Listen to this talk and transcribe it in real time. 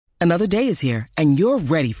Another day is here, and you're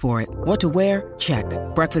ready for it. What to wear? Check.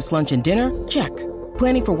 Breakfast, lunch, and dinner? Check.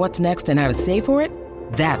 Planning for what's next and how to save for it?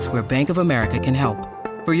 That's where Bank of America can help.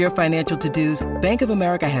 For your financial to-dos, Bank of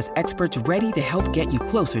America has experts ready to help get you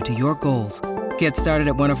closer to your goals. Get started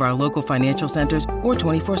at one of our local financial centers or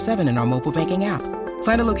 24/7 in our mobile banking app.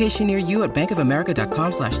 Find a location near you at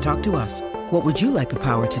bankofamerica.com/talktous. What would you like the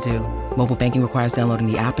power to do? Mobile banking requires downloading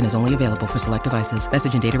the app and is only available for select devices.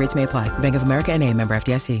 Message and data rates may apply. Bank of America N.A., member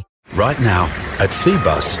FDIC. Right now, at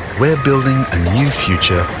Cbus, we're building a new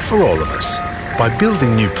future for all of us. By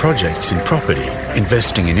building new projects in property,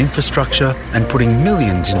 investing in infrastructure, and putting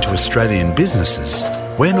millions into Australian businesses,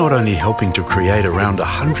 we're not only helping to create around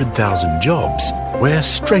 100,000 jobs, we're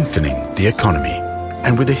strengthening the economy.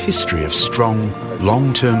 And with a history of strong,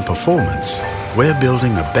 long-term performance, we're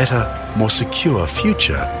building a better, more secure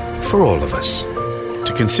future for all of us.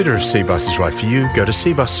 To consider if Cbus is right for you, go to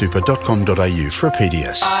cbussuper.com.au for a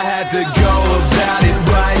PDS. I had to go about it,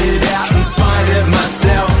 write it out and find it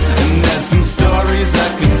myself. And there's some stories I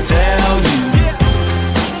can tell you.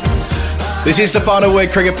 This is the Final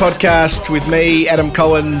Word Cricket Podcast with me, Adam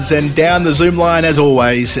Collins, and down the Zoom line, as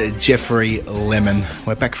always, Jeffrey Lemon.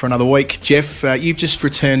 We're back for another week. Jeff, you've just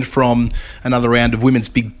returned from another round of Women's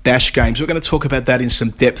Big Bash games. We're going to talk about that in some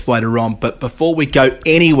depth later on, but before we go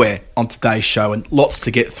anywhere on today's show, and lots to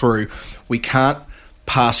get through, we can't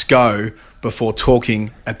pass go before talking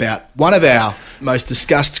about one of our most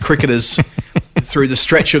discussed cricketers through the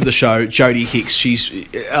stretch of the show, Jodie Hicks.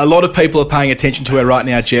 A lot of people are paying attention to her right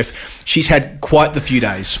now, Jeff. She's had quite the few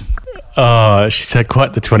days. Oh, she's had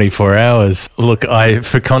quite the 24 hours. Look,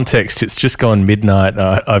 for context, it's just gone midnight.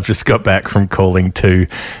 I've just got back from calling 2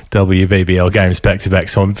 WBBL games back-to-back,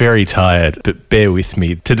 so I'm very tired, but bear with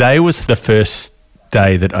me. Today was the first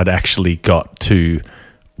day that I'd actually got to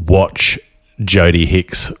watch Jodie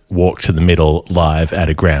Hicks walk to the middle live at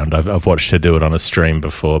a ground. I've watched her do it on a stream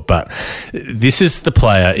before, but this is the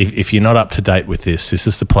player, if you're not up to date with this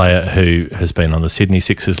is the player who has been on the Sydney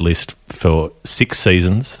Sixers list for 6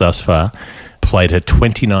 seasons thus far, played her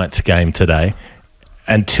 29th game today,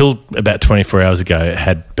 until about 24 hours ago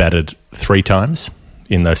had batted 3 times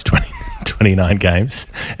in those 29 games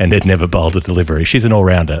and had never bowled a delivery. She's an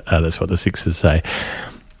all-rounder, that's what the Sixers say.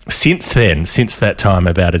 Since then, since that time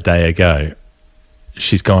about a day ago,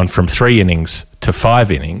 she's gone from 3 innings to 5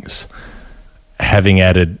 innings, having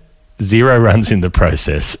added 0 runs in the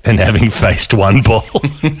process and having faced 1 ball.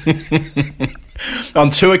 On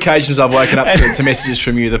 2 occasions, I've woken up to messages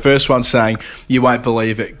from you. The first one saying, "You won't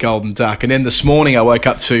believe it, Golden Duck." And then this morning, I woke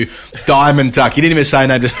up to Diamond Duck. You didn't even say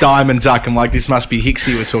no, just Diamond Duck. I'm like, this must be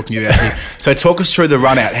Hicksy we're talking about here. So talk us through the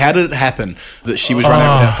run out. How did it happen that she was run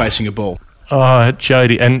out without facing a ball? Oh,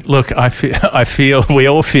 Jodie. And look, I feel we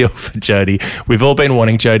all feel for Jodie. We've all been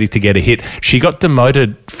wanting Jodie to get a hit. She got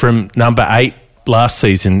demoted from number 8 last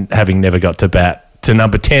season, having never got to bat, to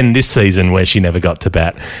number 10 this season, where she never got to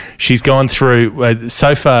bat. She's gone through,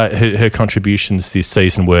 so far, her contributions this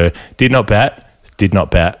season were did not bat, did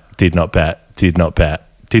not bat, did not bat, did not bat,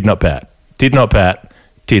 did not bat, did not bat,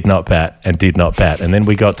 did not bat, and did not bat. And then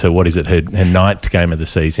we got to, her 9th game of the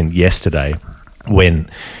season yesterday, when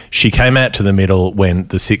she came out to the middle when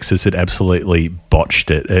the Sixers had absolutely botched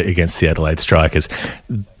it against the Adelaide Strikers.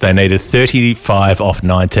 They needed 35 off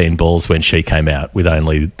 19 balls when she came out with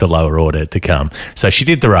only the lower order to come. So she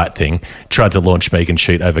did the right thing, tried to launch Megan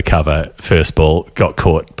Sheet over cover, first ball, got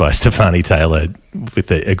caught by Stefani Taylor with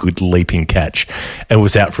a good leaping catch and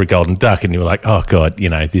was out for a Golden Duck. And you were like, oh, God,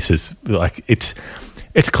 this is like, it's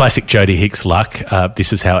classic Jodie Hicks luck.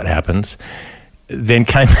 This is how it happens. Then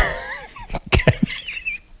came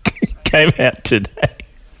out today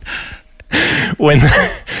when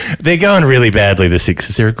they're going really badly, the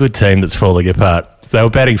Sixers. They're a good team that's falling apart. They were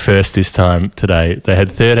batting first this time today. They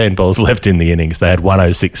had 13 balls left in the innings. They had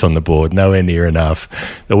 106 on the board, nowhere near enough.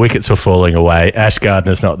 The wickets were falling away. Ash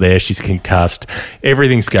Gardner's not there. She's concussed.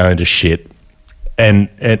 Everything's going to shit. And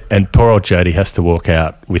poor old Jodie has to walk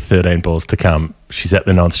out with 13 balls to come. She's at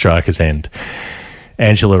the non-striker's end.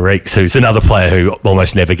 Angela Reeks, who's another player who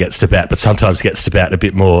almost never gets to bat, but sometimes gets to bat a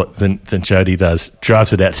bit more than Jodie does,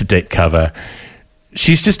 drives it out to deep cover.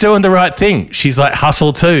 She's just doing the right thing. She's like,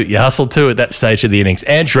 hustle too. You hustle too at that stage of the innings.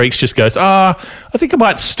 Ange Reeks just goes, I think I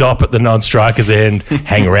might stop at the non-striker's end,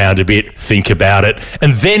 hang around a bit, think about it,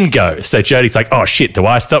 and then go. So Jodie's like, oh, shit, do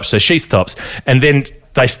I stop? So she stops. And then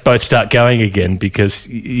they both start going again because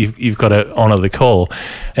you've got to honour the call.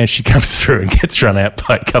 And she comes through and gets run out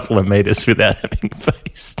by a couple of metres without having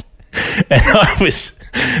faced. And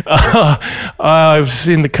I was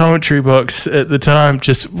in the commentary box at the time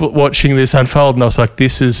just watching this unfold, and I was like,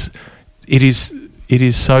 it is it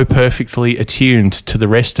is so perfectly attuned to the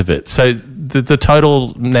rest of it. So the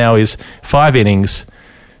total now is 5 innings,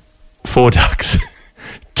 4 ducks,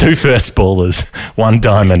 2 first ballers, 1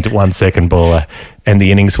 diamond, 1 second baller, and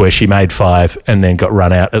the innings where she made 5 and then got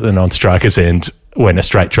run out at the non-striker's end when a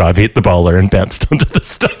straight drive hit the bowler and bounced onto the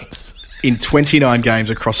stumps. In 29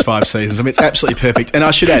 games across 5 seasons. I mean, it's absolutely perfect. And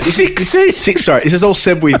I should add, this is all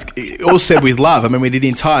said with love. I mean, we did the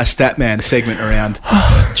entire Statman segment around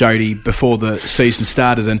Jodie before the season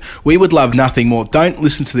started, and we would love nothing more. Don't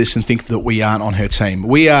listen to this and think that we aren't on her team.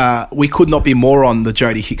 We could not be more on the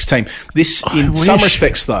Jodie Hicks team. This, in some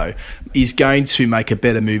respects, though, is going to make a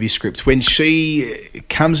better movie script. When she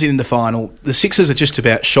comes in the final, the Sixers are just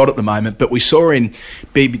about shot at the moment, but we saw in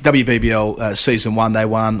WBBL Season 1, they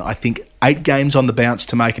won, I think, 8 games on the bounce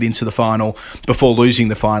to make it into the final before losing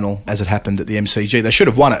the final as it happened at the MCG. They should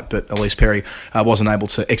have won it, but Elise Perry wasn't able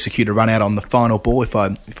to execute a run out on the final ball, if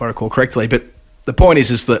I recall correctly. But the point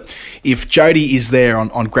is that if Jodie is there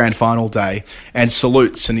on grand final day and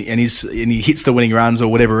salutes and he hits the winning runs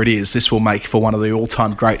or whatever it is, this will make for one of the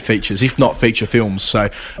all-time great features, if not feature films.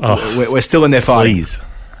 So we're still in there fighting. Please.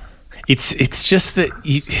 It's just that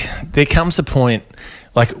there comes a point,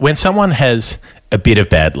 like when someone has a bit of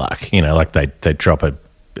bad luck, like they drop a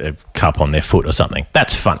cup on their foot or something.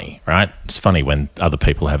 That's funny, right? It's funny when other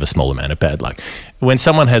people have a small amount of bad luck. When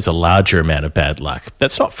someone has a larger amount of bad luck,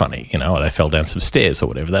 that's not funny, or they fell down some stairs or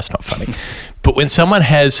whatever, that's not funny. But when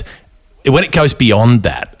when it goes beyond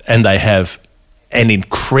that and they have an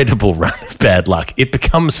incredible run of bad luck, it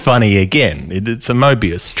becomes funny again. It's a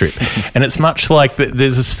Mobius strip. And it's much like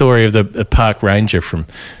there's a story of the park ranger from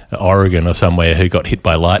Oregon or somewhere who got hit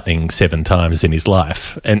by lightning 7 times in his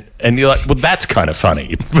life. And you're like, well, that's kind of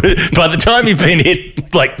funny. By the time you've been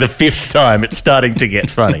hit like the 5th time, it's starting to get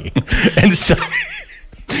funny. And so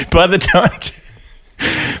by the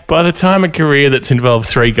time a career that's involved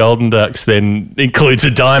 3 golden ducks then includes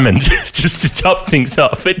a diamond just to top things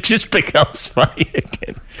off, it just becomes funny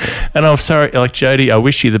again. And I'm sorry, like Jodie, I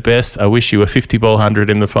wish you the best. I wish you a 50-ball 100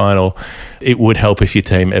 in the final. It would help if your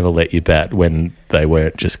team ever let you bat when they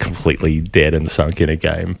weren't just completely dead and sunk in a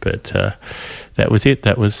game. But that was it.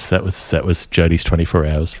 That was Jodie's 24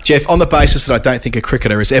 hours. Jeff, on the basis that I don't think a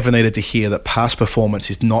cricketer has ever needed to hear that past performance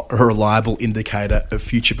is not a reliable indicator of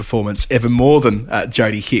future performance, ever more than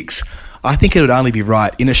Jodie Hicks, I think it would only be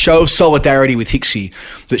right, in a show of solidarity with Hicksy,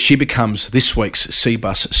 that she becomes this week's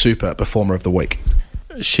CBUS Super Performer of the Week.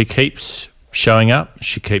 She keeps showing up.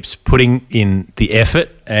 She keeps putting in the effort,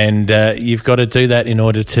 and you've got to do that in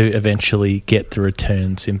order to eventually get the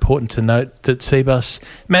returns. Important to note that CBUS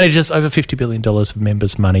manages over $50 billion of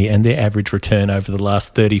members' money, and their average return over the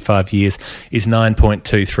last 35 years is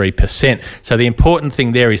 9.23%. So the important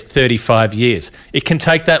thing there is 35 years. It can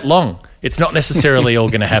take that long. It's not necessarily all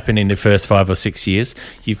going to happen in the first 5 or 6 years.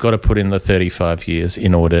 You've got to put in the 35 years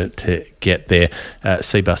in order to get there.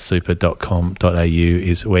 cbussuper.com.au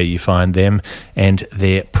is where you find them and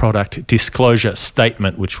their product disclosure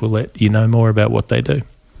statement, which will let you know more about what they do.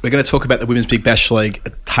 We're going to talk about the Women's Big Bash League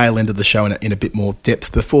at the tail end of the show in a bit more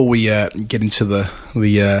depth. Before we get into the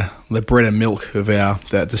bread and milk of our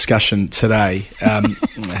discussion today, bread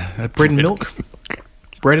and milk?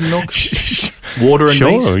 Bread and milk? Water and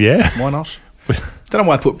meat? Sure, yeah. Why not? Don't know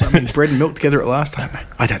why I put bread and milk together at last.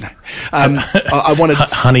 I don't know. I wanted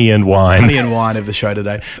honey and wine. Honey and wine of the show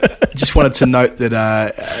today. Just wanted to note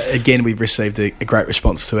that again we've received a great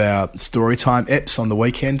response to our Storytime eps on the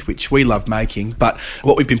weekend, which we love making. But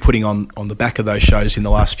what we've been putting on the back of those shows in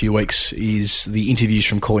the last few weeks is the interviews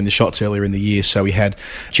from Calling the Shots earlier in the year. So we had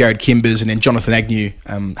Jared Kimbers and then Jonathan Agnew,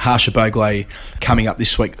 Harsha Bogle coming up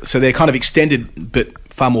this week. So they're kind of extended but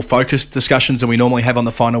far more focused discussions than we normally have on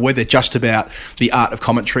the final, where they're just about the art of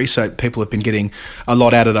commentary, so people have been getting a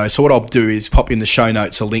lot out of those. So what I'll do is pop in the show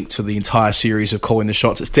notes a link to the entire series of Calling the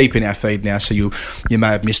Shots. It's deep in our feed now, so you may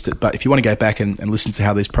have missed it, but if you want to go back and listen to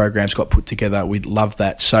how these programs got put together, we'd love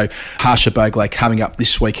that. So Harsha Bogle coming up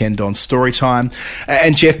this weekend on Storytime.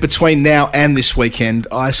 And Jeff, between now and this weekend,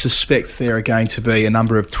 I suspect there are going to be a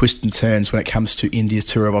number of twists and turns when it comes to India's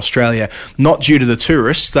tour of Australia, not due to the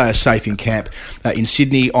tourists. They are safe in camp in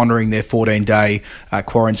Sydney, honouring their 14-day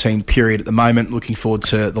quarantine period at the moment, looking forward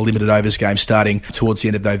to the limited overs game starting towards the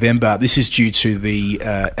end of November. This is due to the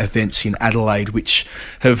events in Adelaide, which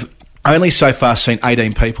have only so far seen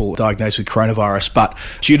 18 people diagnosed with coronavirus, but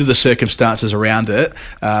due to the circumstances around it,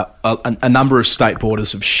 a number of state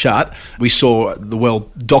borders have shut. We saw the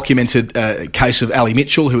well-documented case of Ali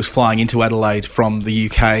Mitchell, who was flying into Adelaide from the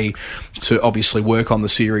UK to obviously work on the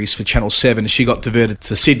series for Channel 7. She got diverted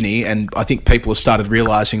to Sydney, and I think people have started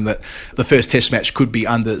realising that the first test match could be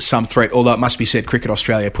under some threat, although it must be said Cricket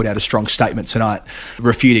Australia put out a strong statement tonight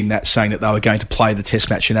refuting that, saying that they were going to play the test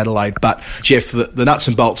match in Adelaide. But, Jeff, the nuts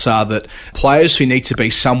and bolts are that players who need to be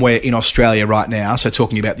somewhere in Australia right now, so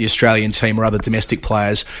talking about the Australian team or other domestic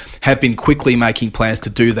players, have been quickly making plans to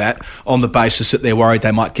do that on the basis that they're worried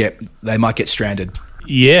they might get stranded.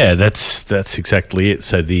 Yeah, that's exactly it.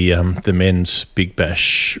 So the men's Big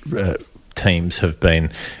Bash teams have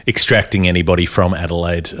been extracting anybody from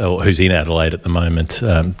Adelaide or who's in Adelaide at the moment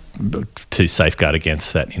to safeguard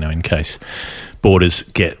against that, in case borders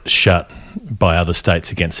get shut by other states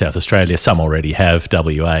against South Australia. Some already have.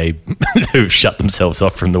 WA, who've shut themselves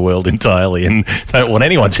off from the world entirely and don't want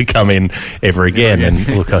anyone to come in ever again. And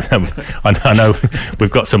look, I know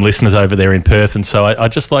we've got some listeners over there in Perth, and so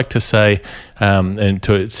I'd just like to say, and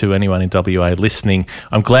to anyone in WA listening,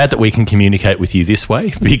 I'm glad that we can communicate with you this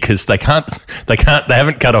way, because they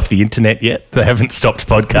haven't cut off the internet yet. They haven't stopped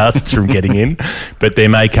podcasts from getting in, but there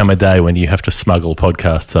may come a day when you have to smuggle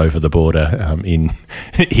podcasts over the border,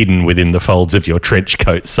 hidden within the folds of your trench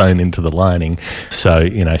coat sewn into the lining. So,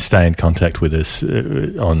 stay in contact with us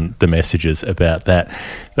on the messages about that.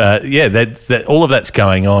 That all of that's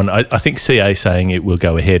going on. I think CA saying it will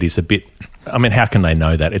go ahead is a bit... I mean, how can they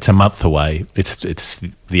know that? It's a month away. It's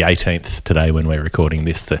the 18th today when we're recording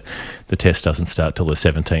this. The test doesn't start till the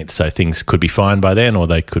 17th, so things could be fine by then, or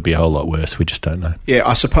they could be a whole lot worse. We just don't know. Yeah,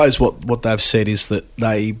 I suppose what they've said is that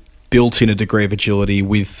they built in a degree of agility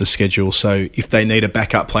with the schedule, so if they need a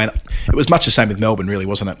backup plan, it was much the same with Melbourne, really,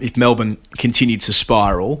 wasn't it? If Melbourne continued to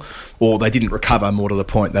spiral, or they didn't recover, more to the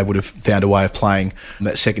point, they would have found a way of playing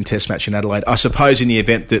that second test match in Adelaide. I suppose in the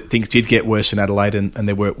event that things did get worse in Adelaide and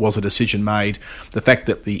there was a decision made, the fact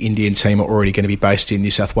that the Indian team are already going to be based in New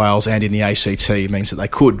South Wales and in the ACT means that they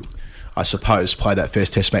could, I suppose, play that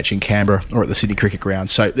first test match in Canberra or at the Sydney Cricket Ground.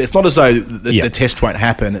 So it's not as though the test won't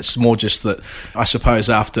happen. It's more just that, I suppose,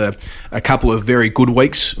 after a couple of very good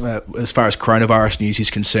weeks, as far as coronavirus news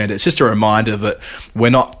is concerned, it's just a reminder that we're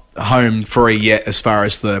not home free yet as far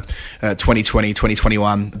as the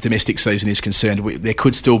 2020-2021 domestic season is concerned. There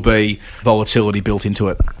could still be volatility built into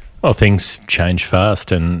it. Well, things change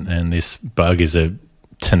fast, and this bug is a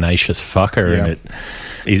tenacious fucker, and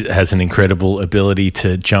it has an incredible ability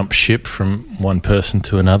to jump ship from one person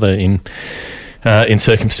to another in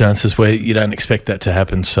circumstances where you don't expect that to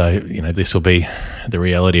happen. So, this will be the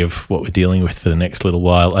reality of what we're dealing with for the next little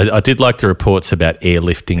while. I did like the reports about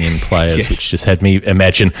airlifting in players, which just had me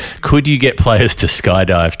imagine, could you get players to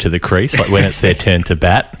skydive to the crease? Like when it's their turn to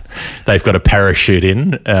bat, they've got a parachute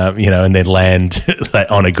in, and then land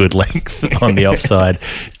on a good length on the offside,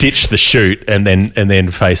 ditch the chute, and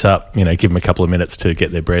then face up. Give them a couple of minutes to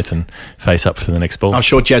get their breath and face up for the next ball. I'm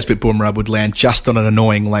sure Jasprit Bumrah would land just on an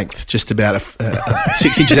annoying length, just about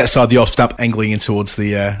 6 inches outside the off stump, angling in towards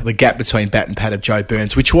the gap between bat and pad of Joe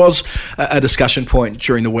Burns, which was a discussion point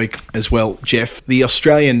during the week as well, Jeff. The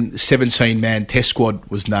Australian 17-man test squad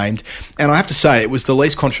was named, and I have to say it was the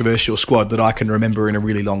least controversial squad that I can remember in a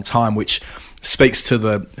really long time, which speaks to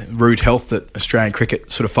the rude health that Australian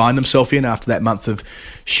cricket sort of find themselves in after that month of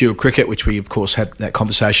Shield cricket, which we, of course, had that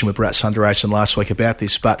conversation with Bharat Sundaresan last week about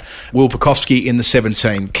this. But Will Pucovski in the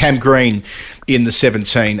 17, Cam Green in the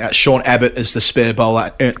 17, Sean Abbott as the spare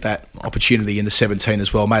bowler, earned that opportunity in the 17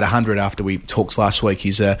 as well, made 100 after we talked last week,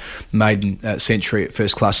 his maiden century at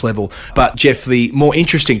first class level. But Jeff, the more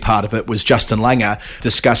interesting part of it was Justin Langer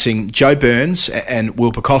discussing Joe Burns and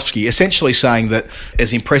Will Pucovski, essentially saying that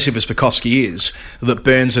as impressive as Pucovski is, that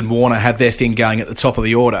Burns and Warner have their thing going at the top of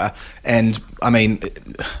the order. And I mean,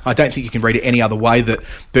 I don't think you can read it any other way that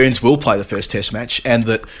Burns will play the first test match, and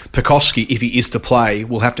that Pucovski, if he is to play,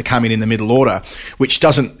 will have to come in the middle order, which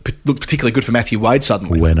doesn't look particularly good for Matthew Wade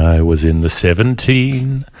suddenly. When I was in the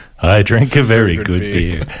 17, I drank a very good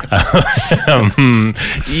beer.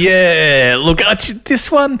 Yeah, look,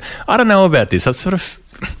 this one, I don't know about this.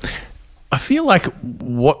 I feel like,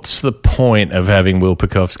 what's the point of having Will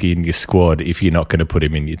Pucovski in your squad if you're not going to put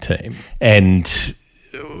him in your team? And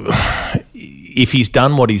if he's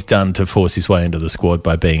done what he's done to force his way into the squad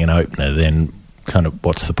by being an opener, then kind of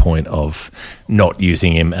what's the point of not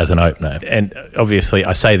using him as an opener? And obviously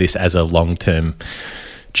I say this as a long-term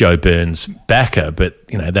Joe Burns backer, but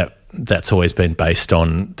that's always been based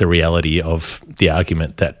on the reality of the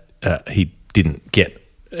argument that he didn't get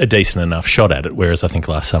a decent enough shot at it, whereas I think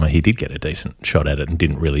last summer he did get a decent shot at it and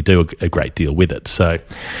didn't really do a great deal with it. So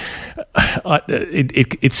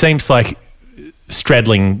it seems like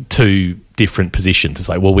straddling two different positions. It's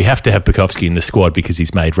like, well, we have to have Bukowski in the squad because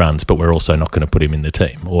he's made runs, but we're also not going to put him in the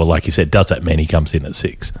team. Or like you said, does that mean he comes in at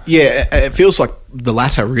 6? Yeah, it feels like the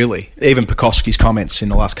latter, really. Even Bukowski's comments in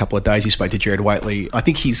the last couple of days, he spoke to Jared Waitley. I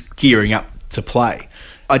think he's gearing up to play.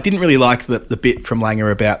 I didn't really like the bit from Langer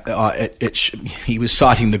about he was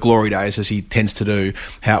citing the glory days, as he tends to do,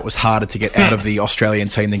 how it was harder to get out of the Australian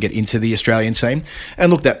team than get into the Australian team. And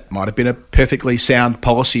look, that might have been a perfectly sound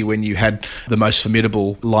policy when you had the most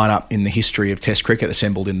formidable lineup in the history of Test cricket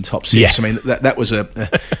assembled in the top 6. Yeah. I mean, that was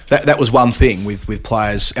that was one thing with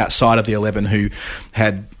players outside of the 11 who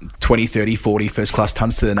had 20, 30, 40 first-class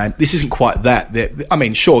tons to their name. This isn't quite that. I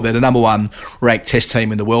mean, sure, they're the number 1 ranked Test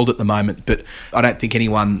team in the world at the moment, but I don't think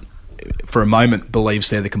anyone for a moment believes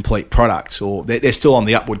they're the complete product, or they're still on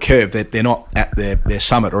the upward curve. They're not at their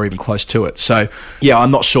summit or even close to it. So, yeah,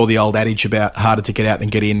 I'm not sure the old adage about harder to get out than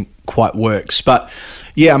get in quite works. But,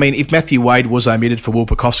 yeah, I mean, if Matthew Wade was omitted for Will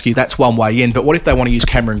Bukowski, that's one way in. But what if they want to use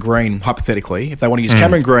Cameron Green, hypothetically? If they want to use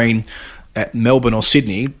Cameron Green at Melbourne or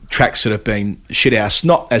Sydney, tracks that have been shithouse,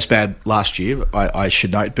 not as bad last year, I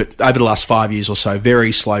should note, but over the last 5 years or so,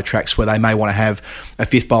 very slow tracks where they may want to have a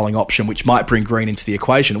 5th bowling option, which might bring Green into the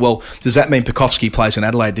equation. Well, does that mean Bukowski plays in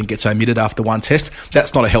Adelaide then gets omitted after one test?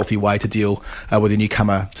 That's not a healthy way to deal with a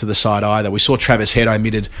newcomer to the side either. We saw Travis Head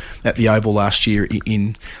omitted at the Oval last year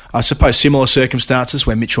in, I suppose, similar circumstances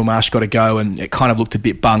where Mitchell Marsh got to go, and it kind of looked a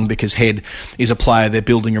bit bung because Head is a player they're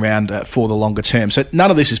building around for the longer term. So none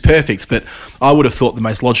of this is perfect, but I would have thought the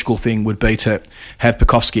most logical thing would be to have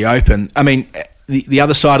Bukowski open. I mean, the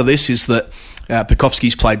other side of this is that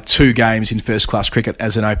Bukowski's played 2 games in first-class cricket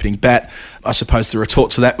as an opening bat. I suppose the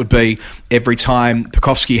retort to that would be every time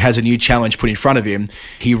Bukowski has a new challenge put in front of him,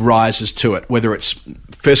 he rises to it, whether it's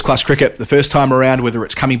first-class cricket the first time around, whether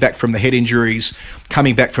it's coming back from the head injuries,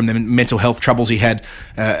 coming back from the mental health troubles he had,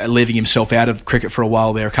 leaving himself out of cricket for a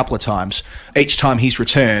while there a couple of times. Each time he's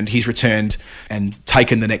returned and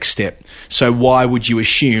taken the next step. So why would you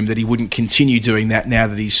assume that he wouldn't continue doing that now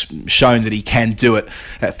that he's shown that he can do it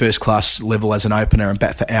at first-class level as an opener and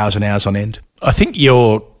bat for hours and hours on end? I think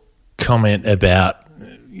your comment about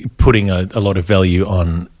putting a lot of value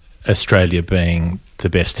on Australia being the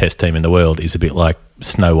best Test team in the world is a bit like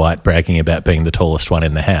Snow White bragging about being the tallest one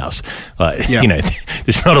in the house. You know,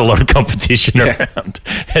 there's not a lot of competition around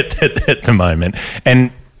at the moment.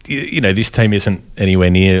 And, you know, this team isn't anywhere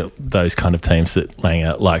near those kind of teams that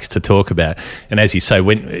Langer likes to talk about. And as you say,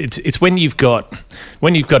 when you've got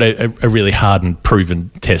a really hardened, proven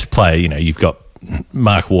Test player, you know, you've got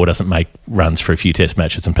Mark Waugh doesn't make runs for a few Test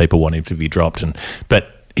matches and people want him to be dropped,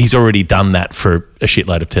 but he's already done that for a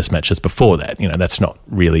shitload of Test matches before that. You know, that's not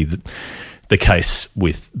really the case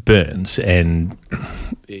with Burns, and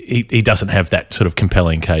he doesn't have that sort of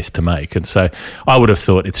compelling case to make. And so I would have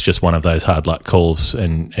thought it's just one of those hard luck calls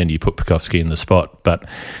and you put Bukowski in the spot. But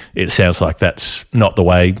it sounds like that's not the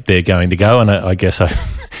way they're going to go. And I guess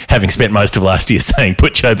having spent most of last year saying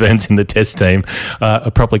put Joe Burns in the Test team, I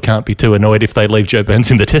probably can't be too annoyed if they leave Joe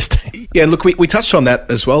Burns in the Test team. Yeah, look, we touched on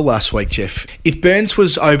that as well last week, Jeff. If Burns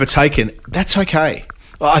was overtaken, that's okay.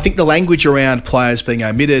 I think the language around players being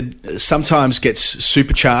omitted sometimes gets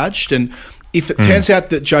supercharged, and if it turns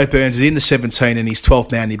out that Joe Burns is in the 17 and he's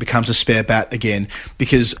 12th man and he becomes a spare bat again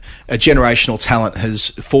because a generational talent has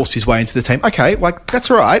forced his way into the team, okay, like,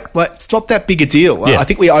 that's all right. Like, it's not that big a deal. Yeah. I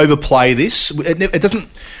think we overplay this. It doesn't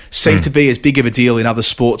seem to be as big of a deal in other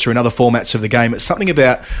sports or in other formats of the game. It's something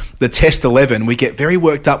about the Test 11. We get very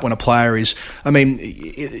worked up when a player is, I mean,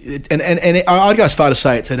 and I'd go as far to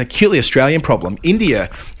say it's an acutely Australian problem. India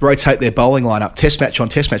rotate their bowling lineup test match on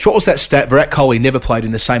test match. What was that stat? Virat Kohli never played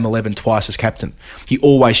in the same 11 twice as captain. He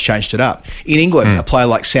always changed it up. In England, a player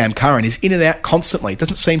like Sam Curran is in and out constantly. It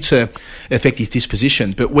doesn't seem to affect his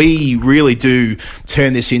disposition, but we really do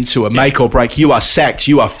turn this into a make or break. You are sacked,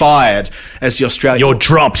 you are fired as the Australian. You're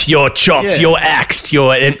dropped, you're chopped, you're axed,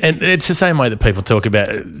 and it's the same way that people talk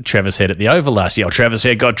about Travis Head at the Oval last year. Travis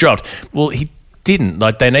Head got dropped. Well, he didn't.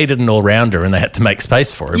 Like, they needed an all-rounder and they had to make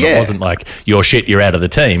space for him. Yeah. It wasn't like, you're shit, you're out of the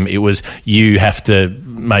team. It was, you have to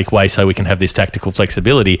make way so we can have this tactical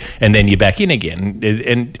flexibility, and then you're back in again.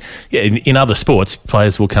 And in other sports,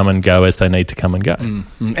 players will come and go as they need to come and go.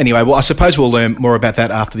 Anyway, well, I suppose we'll learn more about that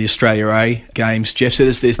after the Australia A games, Jeff. So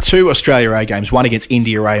there's 2 Australia A games, one against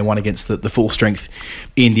India A and one against the full-strength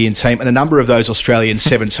Indian team, and a number of those Australian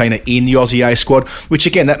 17 are in the Aussie A squad, which,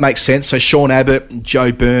 again, that makes sense. So Sean Abbott,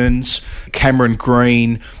 Joe Burns, Cameron Cameron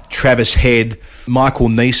Green, Travis Head, Michael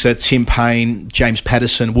Neser, Tim Payne, James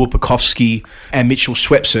Patterson, Will Pukowski and Mitchell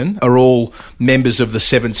Swepson are all members of the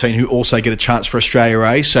 17 who also get a chance for Australia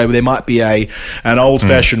A. So there might be an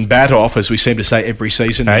old-fashioned bat-off, as we seem to say every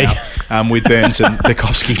season now, with Burns and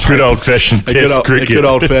Pukowski. Good old-fashioned test cricket. Good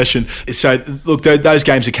old-fashioned. So, look, those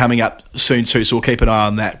games are coming up soon too, so we'll keep an eye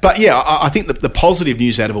on that. But, yeah, I think the positive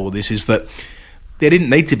news out of all of this is that there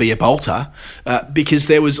didn't need to be a bolter because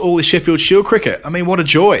there was all this Sheffield Shield cricket. I mean, what a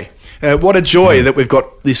joy. What a joy that we've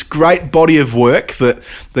got this great body of work that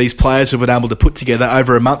these players have been able to put together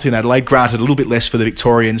over a month in Adelaide. Granted, a little bit less for the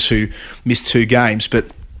Victorians who missed 2 games, but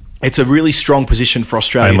it's a really strong position for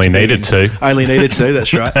Australia. Only needed to. Only needed to,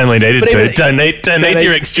 that's right. Only needed to. Don't need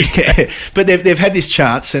your extra. Yeah. But they've had this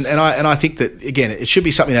chance, and I think that, again, it should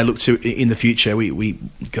be something they look to in the future. We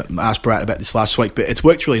got asked Brad about this last week, but it's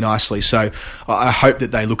worked really nicely. So I hope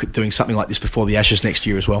that they look at doing something like this before the Ashes next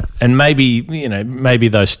year as well. And maybe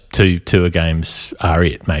those two tour games are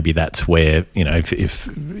it. Maybe that's where,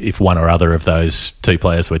 if one or other of those 2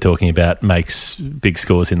 players we're talking about makes big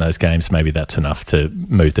scores in those games, maybe that's enough to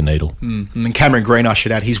move the needle. And Cameron Green, I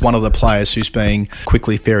should add, he's one of the players who's being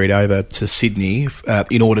quickly ferried over to Sydney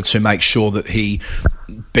in order to make sure that he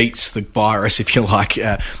beats the virus, if you like,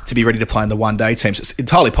 to be ready to play in the one-day teams. It's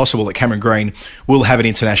entirely possible that Cameron Green will have an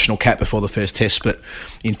international cap before the first test, but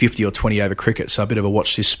in 50 or 20 over cricket, so a bit of a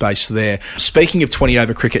watch this space there. Speaking of 20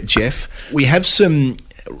 over cricket, Jeff, we have some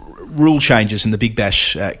rule changes in the Big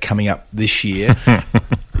Bash coming up this year.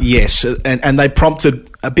 Yes, and they prompted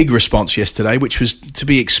a big response yesterday, which was to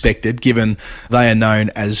be expected, given they are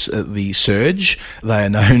known as the Surge, they are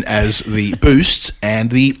known as the Boost,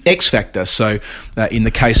 and the X Factor. So, in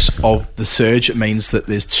the case of the Surge, it means that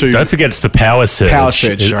there's 2. Don't forget, it's the Power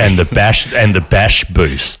Surge, and the Bash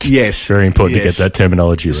Boost. Yes, very important to get that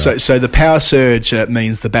terminology right. So the Power Surge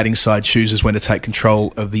means the batting side chooses when to take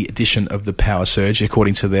control of the addition of the Power Surge,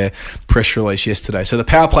 according to their press release yesterday. So the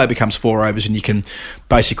power play becomes 4 overs, and you can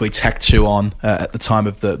basically tack 2 on at the time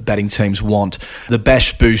of the batting teams want. The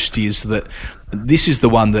Bash Boost is that this is the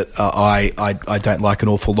one that I don't like an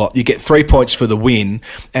awful lot. You get 3 points for the win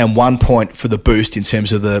and 1 point for the boost in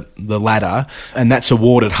terms of the ladder, and that's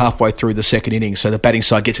awarded halfway through the second innings. So the batting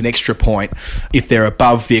side gets an extra point if they're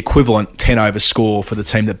above the equivalent 10 over score for the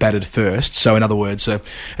team that batted first. So in other words, an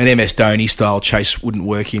MS Dhoni style chase wouldn't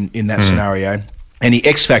work in that scenario. And the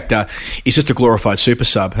X Factor is just a glorified super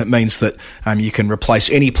sub. It means that you can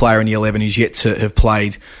replace any player in the 11 who's yet to have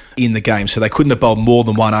played in the game. So they couldn't have bowled more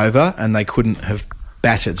than 1 over, and they couldn't have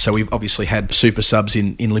batted. So we've obviously had super subs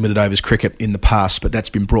in limited overs cricket in the past, but that's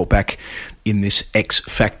been brought back in this X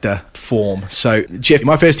Factor form. So, Jeff,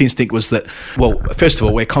 my first instinct was that, well, first of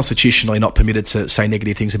all, we're constitutionally not permitted to say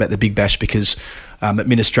negative things about the Big Bash because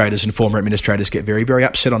administrators and former administrators get very, very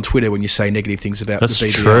upset on Twitter when you say negative things about the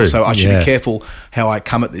BBL. True. So I should be careful how I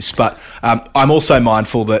come at this. But I'm also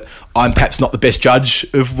mindful that I'm perhaps not the best judge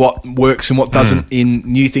of what works and what doesn't in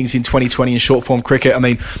new things in 2020 in short form cricket. I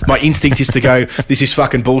mean, my instinct is to go, this is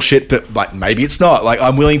fucking bullshit, but like maybe it's not. Like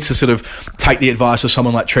I'm willing to sort of take the advice of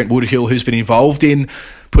someone like Trent Woodhill, who's been involved in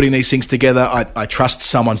putting these things together. I trust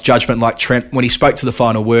someone's judgment like Trent. When he spoke to the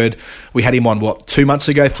final word, we had him on, 3 months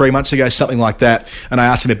ago, something like that. And I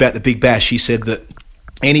asked him about the Big Bash. He said that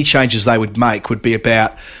any changes they would make would be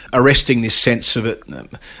about arresting this sense of it,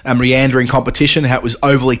 a meandering competition, how it was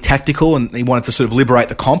overly tactical, and he wanted to sort of liberate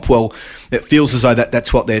the comp. Well, it feels as though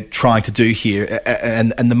that's what they're trying to do here,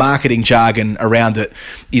 and the marketing jargon around it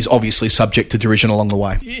is obviously subject to derision along the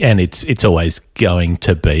way. And it's always going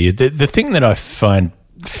to be. The thing that I find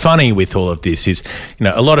funny with all of this is,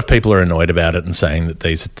 a lot of people are annoyed about it and saying that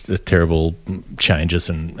these are terrible changes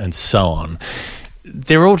and so on.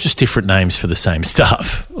 They're all just different names for the same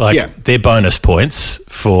stuff. They're bonus points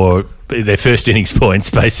for their first innings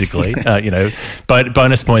points, basically.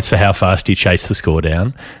 Bonus points for how fast you chase the score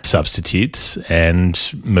down, substitutes,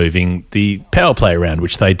 and moving the power play around,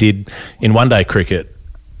 which they did in one-day cricket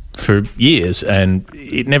for years, and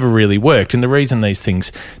it never really worked. And the reason these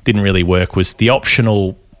things didn't really work was the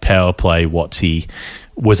optional power play WOTC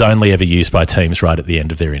was only ever used by teams right at the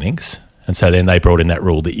end of their innings. And so then they brought in that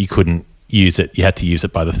rule that you couldn't use it, you had to use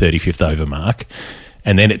it by the 35th over mark.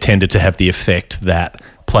 And then it tended to have the effect that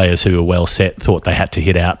players who were well set thought they had to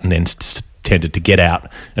hit out and then tended to get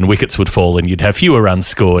out, and wickets would fall, and you'd have fewer runs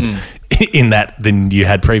scored in that than you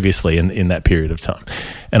had previously in that period of time.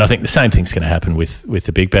 And I think the same thing's going to happen with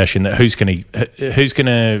the Big Bash, in that who's going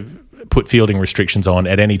to put fielding restrictions on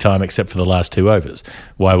at any time except for the last 2 overs?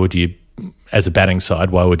 Why would you, as a batting side,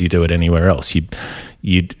 why would you do it anywhere else?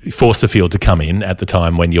 You'd force the field to come in at the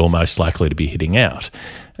time when you're most likely to be hitting out.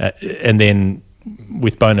 And then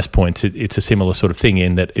with bonus points, it's a similar sort of thing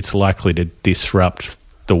in that it's likely to disrupt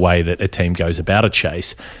the way that a team goes about a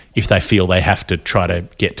chase if they feel they have to try to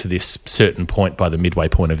get to this certain point by the midway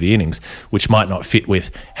point of the innings, which might not fit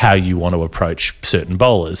with how you want to approach certain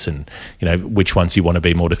bowlers and, which ones you want to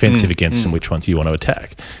be more defensive against and which ones you want to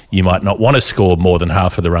attack. You might not want to score more than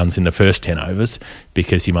half of the runs in the first 10 overs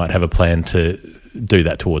because you might have a plan to do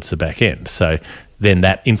that towards the back end. So then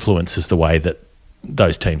that influences the way that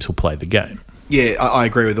those teams will play the game. Yeah, I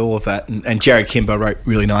agree with all of that. And Jared Kimber wrote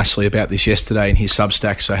really nicely about this yesterday in his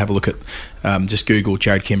Substack. So have a look at, just Google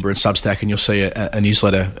Jared Kimber and Substack and you'll see a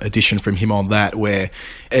newsletter edition from him on that, where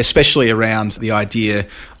especially around the idea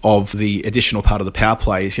of the additional part of the power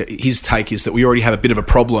play, his take is that we already have a bit of a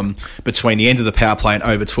problem between the end of the power play and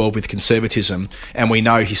over 12 with conservatism. And we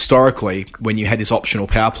know historically when you had this optional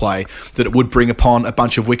power play that it would bring upon a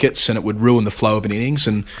bunch of wickets and it would ruin the flow of an innings.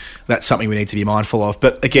 And that's something we need to be mindful of.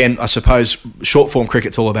 But again, I suppose short form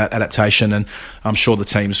cricket's all about adaptation, and I'm sure the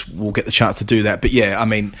teams will get the chance to do that. But yeah, I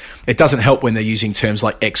mean, it doesn't help when they're using terms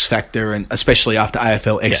like X factor, and especially after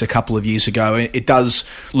AFL X a couple of years ago, it does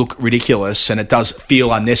look ridiculous and it does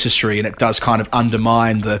feel unnecessary, and it does kind of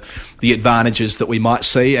undermine the advantages that we might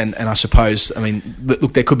see. And I suppose, I mean,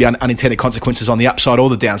 look, there could be unintended consequences on the upside or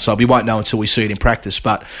the downside. We won't know until we see it in practice,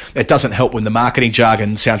 but it doesn't help when the marketing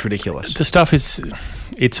jargon sounds ridiculous. The stuff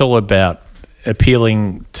it's all about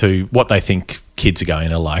appealing to what they think kids are going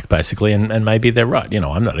to like, basically, and maybe they're right.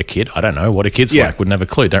 I'm not a kid. I don't know what a kid's like. Wouldn't have a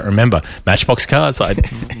clue. Don't remember. Matchbox cars,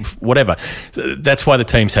 whatever. That's why the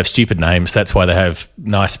teams have stupid names. That's why they have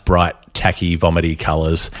nice, bright, tacky, vomity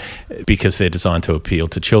colours, because they're designed to appeal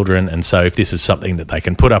to children. And so if this is something that they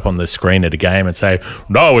can put up on the screen at a game and say,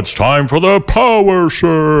 no, it's time for the power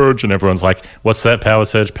surge, and everyone's like, what's that? Power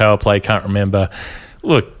surge, power play, can't remember.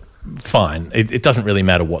 Look, fine. It doesn't really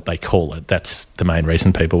matter what they call it. That's the main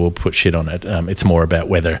reason people will put shit on it. It's more about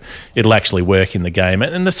whether it'll actually work in the game.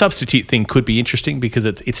 And the substitute thing could be interesting because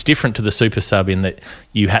it's different to the super sub in that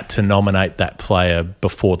you had to nominate that player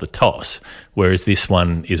before the toss, whereas this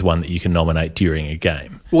one is one that you can nominate during a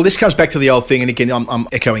game. Well, this comes back to the old thing, and again, I'm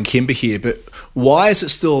echoing Kimber here, but why is it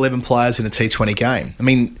still 11 players in a T20 game? I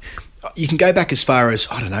mean, you can go back as far as,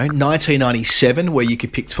 1997, where you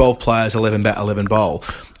could pick 12 players, 11 bat, 11 bowl.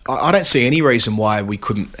 I don't see any reason why we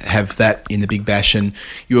couldn't have that in the Big Bash, and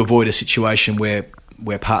you avoid a situation where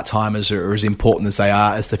part-timers are as important as they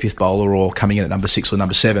are as the fifth bowler or coming in at number 6 or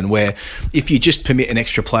number 7, where if you just permit an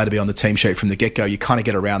extra player to be on the team sheet from the get-go, you kind of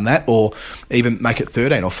get around that, or even make it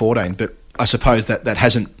 13 or 14. But I suppose that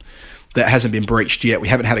hasn't been breached yet. We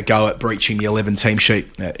haven't had a go at breaching the 11 team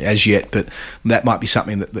sheet as yet, but that might be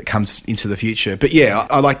something that comes into the future. But yeah,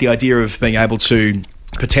 I like the idea of being able to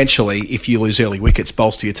potentially, if you lose early wickets,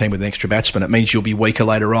 bolster your team with an extra batsman. It means you'll be weaker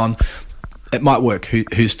later on. It might work.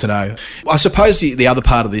 Who's to know? I suppose the other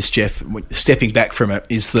part of this, Jeff, stepping back from it,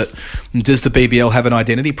 is that does the BBL have an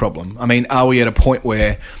identity problem? I mean, are we at a point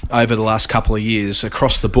where over the last couple of years,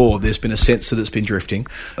 across the board, there's been a sense that it's been drifting,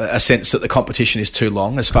 a sense that the competition is too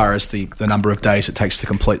long as far as the number of days it takes to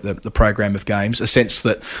complete the program of games, a sense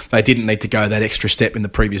that they didn't need to go that extra step in the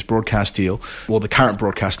previous broadcast deal, or the current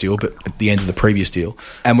broadcast deal, but at the end of the previous deal.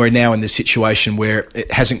 And we're now in this situation where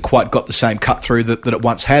it hasn't quite got the same cut through that it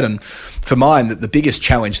once had. And for mine, the biggest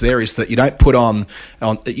challenge there is that you don't put on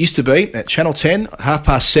it used to be at Channel 10,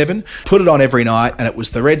 7:30, put it on every night, and it was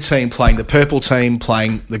the red team playing the purple team,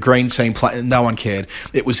 playing the green team, no one cared.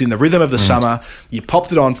 It was in the rhythm of the summer. You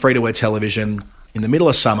popped it on free-to-air television in the middle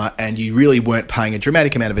of summer, and you really weren't paying a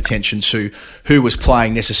dramatic amount of attention to who was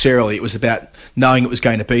playing necessarily. It was about knowing it was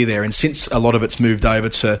going to be there. And since a lot of it's moved over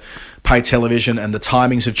to pay television and the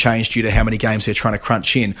timings have changed due to how many games they're trying to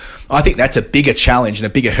crunch in, I think that's a bigger challenge and a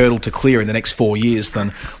bigger hurdle to clear in the next 4 years than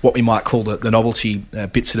what we might call the novelty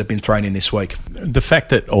bits that have been thrown in this week. The fact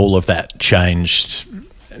that all of that changed,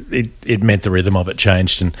 it meant the rhythm of it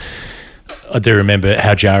changed. And I do remember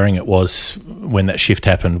how jarring it was when that shift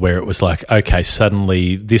happened, where it was like, okay,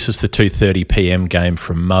 suddenly this is the 2:30 p.m. game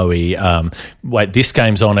from Maui. Wait, this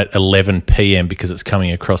game's on at 11 p.m. because it's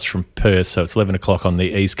coming across from Perth, so it's 11 o'clock on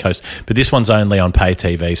the East Coast. But this one's only on pay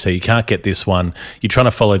TV, so you can't get this one. You're trying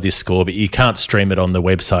to follow this score, but you can't stream it on the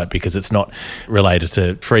website because it's not related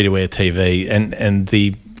to free-to-air TV. And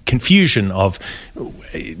the confusion of,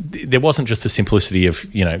 there wasn't just the simplicity of,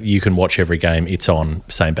 you can watch every game, it's on,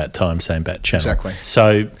 same bat time, same bat channel. Exactly.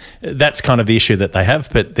 So that's kind of the issue that they have,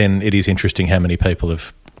 but then it is interesting how many people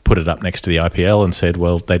have put it up next to the IPL and said,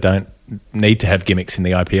 well, they don't need to have gimmicks in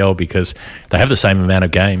the IPL because they have the same amount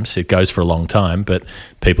of games, it goes for a long time, but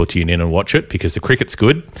people tune in and watch it because the cricket's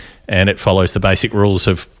good and it follows the basic rules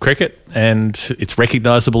of cricket and it's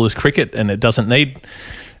recognisable as cricket and it doesn't need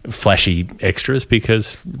flashy extras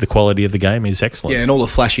because the quality of the game is excellent. Yeah, and all the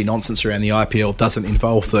flashy nonsense around the IPL doesn't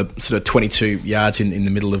involve the sort of 22 yards in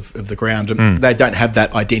the middle of the ground. And they don't have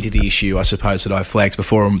that identity issue, I suppose, that I flagged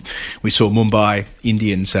before. We saw Mumbai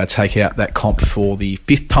Indians take out that comp for the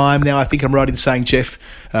 5th time now, I think I'm right in saying, Jeff,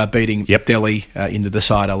 beating Delhi in the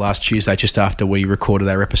decider last Tuesday, just after we recorded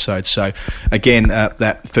our episode. So, again,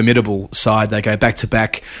 that formidable side, they go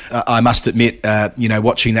back-to-back. I must admit,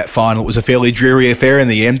 watching that final, it was a fairly dreary affair in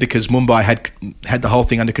the end because Mumbai had the whole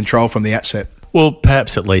thing under control from the outset. Well,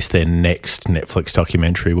 perhaps at least their next Netflix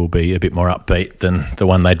documentary will be a bit more upbeat than the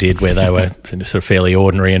one they did where they were sort of fairly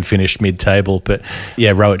ordinary and finished mid-table. But,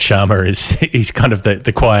 yeah, Rohit Sharma he's kind of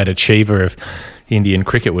the quiet achiever of Indian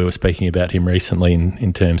cricket. We were speaking about him recently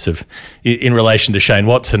in terms of in relation to Shane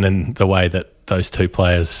Watson and the way that those two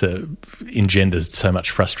players engendered so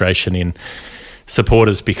much frustration in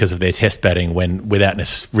supporters because of their test batting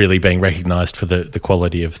without really being recognised for the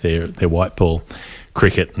quality of their white ball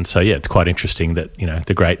cricket. And so, yeah, it's quite interesting that,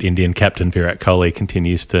 the great Indian captain Virat Kohli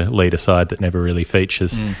continues to lead a side that never really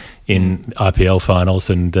features in IPL finals,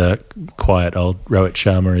 and quiet old Rohit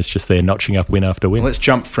Sharma is just there notching up win after win. Let's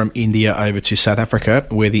jump from India over to South Africa,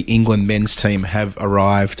 where the England men's team have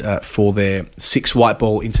arrived for their 6 white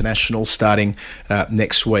ball internationals starting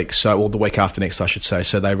next week, or the week after next, I should say.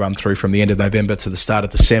 So they run through from the end of November to the start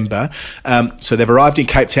of December. So they've arrived in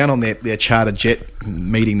Cape Town on their chartered jet,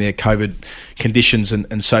 meeting their COVID conditions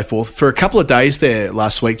and so forth. For a couple of days there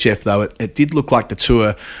last week, Jeff, though, it did look like the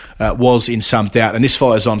tour was in some doubt, and this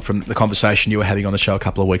follows on from the conversation you were having on the show a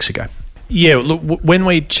couple of weeks ago. Yeah, look, when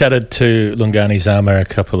we chatted to Lungani Zama a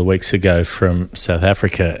couple of weeks ago from South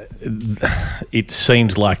Africa, it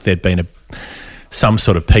seemed like there'd been some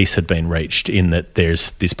sort of peace had been reached in that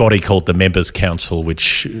there's this body called the Members' Council,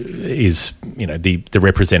 which is, the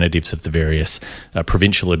representatives of the various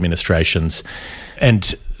provincial administrations.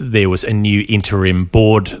 And there was a new interim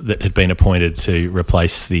board that had been appointed to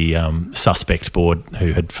replace the suspect board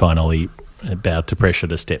who had finally bowed to pressure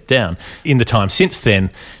to step down. In the time since then,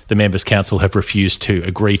 the Members' Council have refused to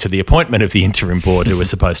agree to the appointment of the interim board who was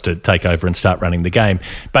supposed to take over and start running the game.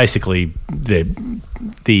 Basically,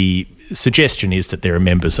 the suggestion is that there are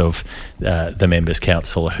members of the Members'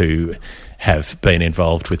 Council who have been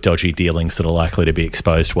involved with dodgy dealings that are likely to be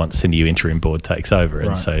exposed once the new interim board takes over.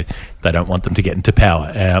 And so they don't want them to get into power.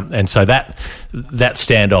 And so that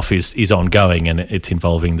standoff is ongoing, and it's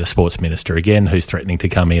involving the sports minister again, who's threatening to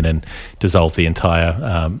come in and dissolve the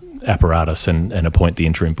entire apparatus and appoint the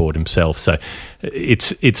interim board himself. So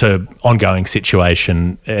it's a ongoing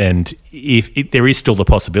situation, and if there is still the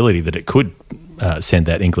possibility that it could send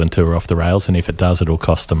that England tour off the rails, and if it does, it'll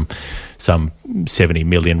cost them some 70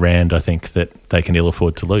 million rand, I think, that they can ill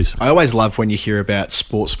afford to lose. I always love when you hear about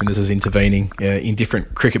sports ministers intervening in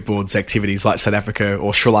different cricket boards' activities like South Africa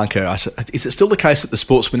or Sri Lanka. Is it still the case that the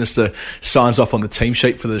sports minister signs off on the team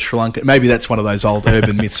sheet for the Sri Lanka? Maybe that's one of those old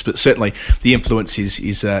urban myths, but certainly the influence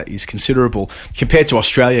is considerable compared to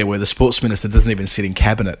Australia, where the sports minister doesn't even sit in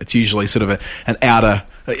cabinet. It's usually sort of an outer,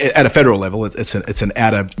 at a federal level, it's an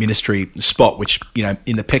outer ministry spot, which,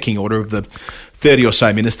 in the pecking order of the 30 or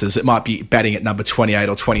so ministers, it might be batting at number 28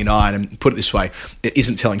 or 29. And put it this way, it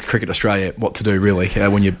isn't telling Cricket Australia what to do, really,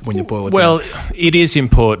 when you boil it down. Well, it is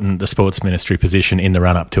important, the sports ministry position, in the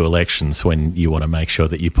run-up to elections, when you want to make sure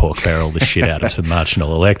that you pork barrel the shit out of some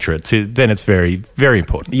marginal electorates. Then it's very, very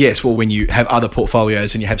important. Yes, well, when you have other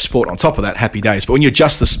portfolios and you have sport on top of that, happy days. But when you're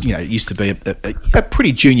just this, it used to be a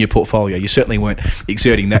pretty junior portfolio. You certainly weren't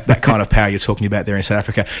exerting that kind of power you're talking about there in South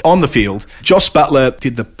Africa. On the field, Jos Buttler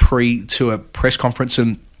did the pre-tour press conference,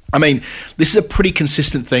 and I mean, this is a pretty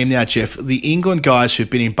consistent theme now, Jeff. The England guys who've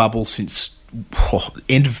been in bubble since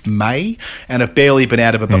end of May and have barely been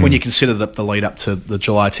out of it, but when you consider the lead up to the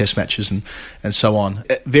July test matches and so on,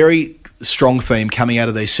 a very strong theme coming out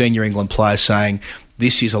of these senior England players saying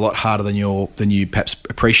this is a lot harder than you perhaps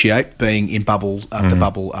appreciate, being in bubble after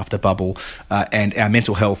bubble after bubble, and our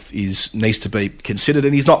mental health needs to be considered.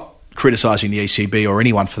 And he's not criticising the ECB or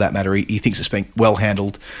anyone for that matter. He thinks it's been well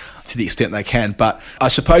handled to the extent they can. But I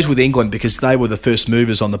suppose with England, because they were the first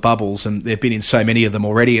movers on the bubbles and they've been in so many of them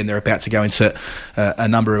already, and they're about to go into a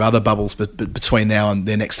number of other bubbles but between now and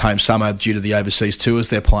their next home summer due to the overseas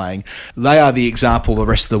tours they're playing, they are the example the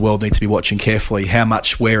rest of the world need to be watching carefully how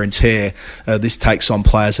much wear and tear this takes on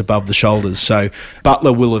players above the shoulders. So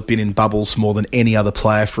Buttler will have been in bubbles more than any other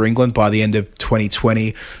player for England by the end of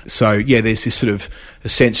 2020. So yeah, there's this sort of a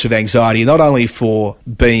sense of anxiety, not only for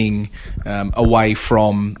being away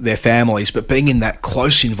from their families, but being in that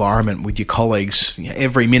close environment with your colleagues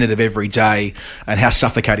every minute of every day, and how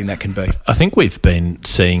suffocating that can be. I think we've been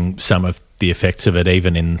seeing some of the effects of it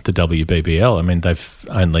even in the WBBL. I mean, they've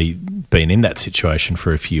only been in that situation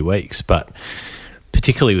for a few weeks, but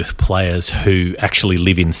particularly with players who actually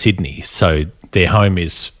live in Sydney, so their home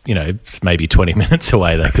is, maybe 20 minutes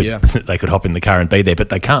away. They could hop in the car and be there, but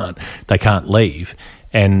they can't. They can't leave.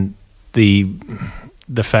 And the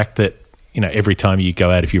fact that, every time you go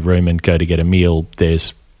out of your room and go to get a meal,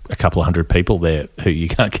 there's a couple of hundred people there who you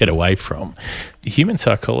can't get away from. Human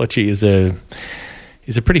psychology is a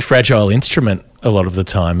pretty fragile instrument a lot of the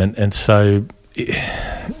time, and so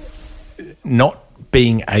not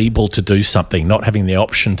being able to do something, not having the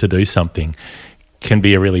option to do something, can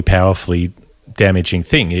be a really powerfully damaging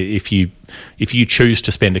thing. If you choose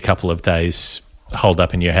to spend a couple of days holed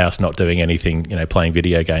up in your house not doing anything, playing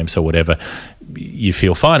video games or whatever, you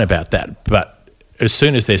feel fine about that. But as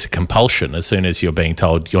soon as there's a compulsion, as soon as you're being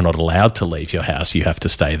told you're not allowed to leave your house, you have to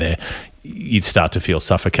stay there, you'd start to feel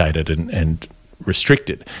suffocated and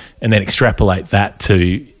restricted. And then extrapolate that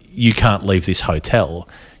to, you can't leave this hotel.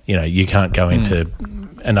 You can't go into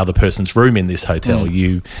another person's room in this hotel.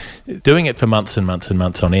 You doing it for months and months and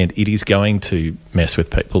months on end, it is going to mess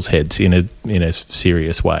with people's heads in a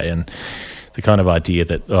serious way. And the kind of idea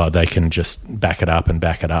that they can just back it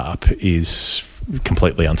up is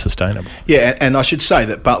completely unsustainable. Yeah, and I should say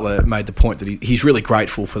that Butler made the point that he's really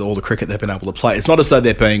grateful for all the cricket they've been able to play. It's not as though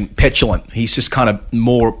they're being petulant. He's just kind of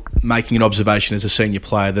more making an observation as a senior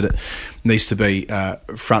player that it needs to be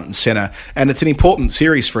front and centre. And it's an important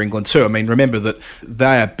series for England too. I mean, remember that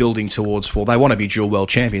they are building towards, they want to be dual world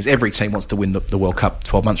champions. Every team wants to win the World Cup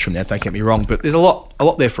 12 months from now, don't get me wrong. But there's a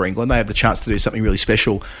lot there for England. They have the chance to do something really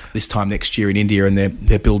special this time next year in India, and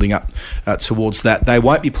they're building up towards that. They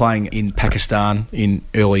won't be playing in Pakistan in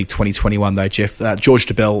early 2021 though, Jeff. George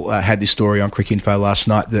DeBell had this story on Cricinfo last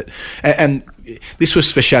night and this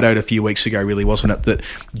was foreshadowed a few weeks ago, really, wasn't it? That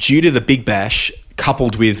due to the Big Bash,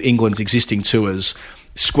 coupled with England's existing tours,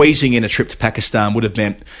 squeezing in a trip to Pakistan would have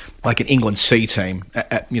meant like an England C team,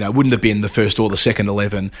 wouldn't have been the first or the second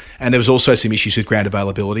 11. And there was also some issues with ground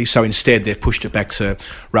availability. So instead, they've pushed it back to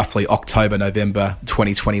roughly October, November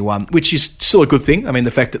 2021, which is still a good thing. I mean,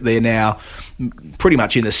 the fact that they're now pretty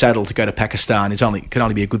much in the saddle to go to Pakistan can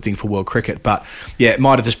only be a good thing for world cricket. But yeah, it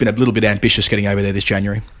might have just been a little bit ambitious getting over there this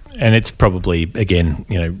January. And it's probably, again,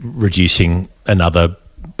 reducing another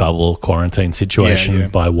bubble quarantine situation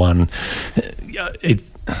by one.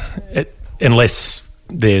 Unless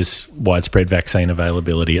there's widespread vaccine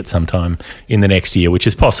availability at some time in the next year, which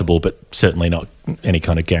is possible, but certainly not any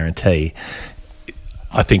kind of guarantee,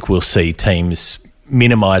 I think we'll see teams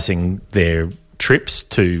minimising their trips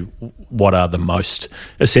to what are the most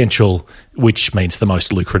essential, which means the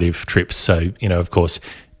most lucrative trips. So, of course,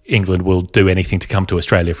 England will do anything to come to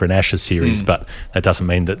Australia for an Ashes series, but that doesn't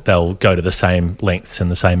mean that they'll go to the same lengths and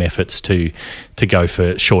the same efforts to go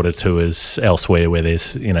for shorter tours elsewhere where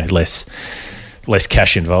there's less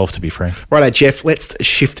cash involved, to be frank. Righto, Jeff, let's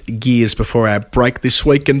shift gears before our break this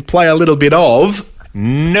week and play a little bit of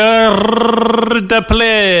Nerd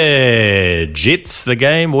Pledge. It's the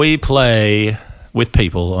game we play with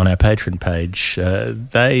people on our Patreon page.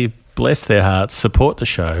 They, bless their hearts, support the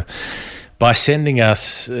show by sending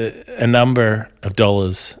us a number of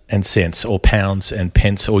dollars and cents, or pounds and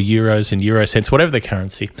pence, or euros and euro cents, whatever the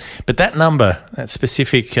currency. But that number, that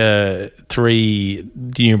specific 3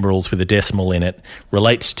 numerals with a decimal in it,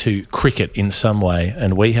 relates to cricket in some way,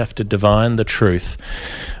 and we have to divine the truth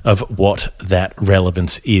of what that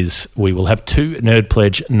relevance is. We will have 2 Nerd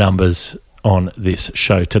Pledge numbers on this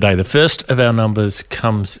show today. The first of our numbers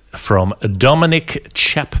comes from Dominic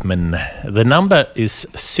Chapman. The number is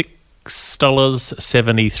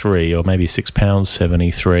 $6.73, or maybe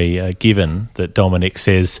 £6.73, given that Dominic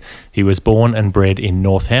says he was born and bred in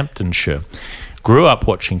Northamptonshire, grew up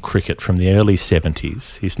watching cricket from the early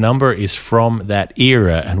 70s. His number is from that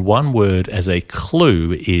era, and one word as a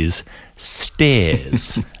clue is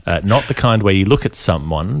stairs. Not the kind where you look at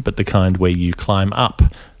someone, but the kind where you climb up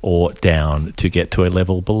or down to get to a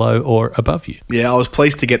level below or above you. Yeah, I was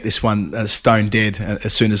pleased to get this one stone dead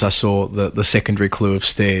as soon as I saw the secondary clue of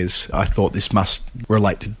stairs. I thought this must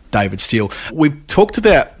relate to David Steele. We've talked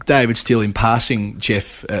about David Steele in passing,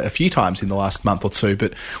 Jeff, a few times in the last month or two,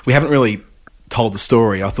 but we haven't really told the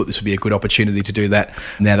story. I thought this would be a good opportunity to do that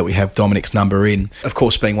now that we have Dominic's number in. Of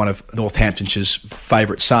course, being one of Northamptonshire's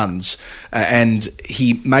favourite sons, and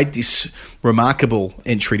he made this remarkable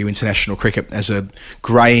entry to international cricket as a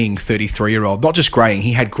greying 33-year-old. Not just greying,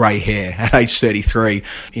 he had grey hair at age 33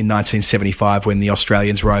 in 1975 when the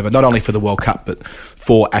Australians were over, not only for the World Cup but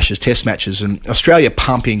 4 Ashes Test matches. And Australia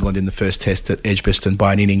pump England in the first Test at Edgbaston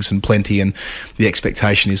by an innings and plenty, and the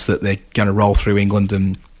expectation is that they're going to roll through England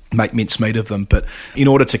and make mincemeat of them. But in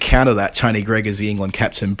order to counter that, Tony Greig, as the England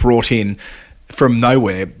captain, brought in from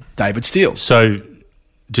nowhere David Steele. So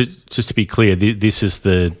just to be clear, this is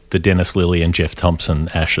the Dennis Lillee and Jeff Thompson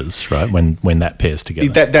Ashes, right? When that pairs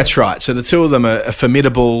together. That's right. So the two of them are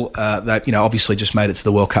formidable. They obviously just made it to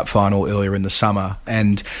the World Cup final earlier in the summer,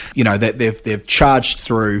 and they've charged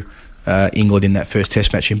through England in that first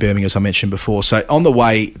Test match in Birmingham, as I mentioned before. So on the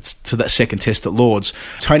way to that second Test at Lords,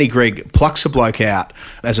 Tony Greig plucks a bloke out.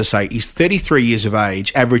 As I say, he's 33 years of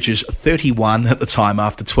age, averages 31 at the time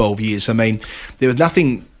after 12 years. I mean, there was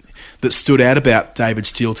nothing that stood out about David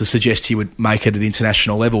Steele to suggest he would make it at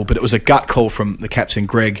international level, but it was a gut call from the captain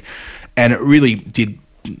Greig, and it really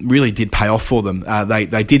did pay off for them.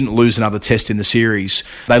 They didn't lose another Test in the series.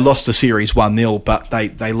 They lost the series 1-0, but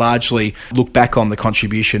they largely look back on the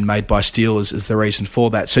contribution made by Steele as the reason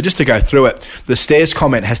for that. So just to go through it, the stairs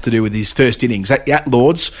comment has to do with his first innings. At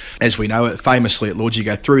Lords, as we know, famously at Lords, you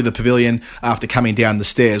go through the pavilion after coming down the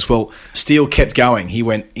stairs. Well, Steele kept going. He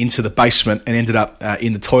went into the basement and ended up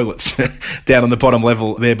in the toilets down on the bottom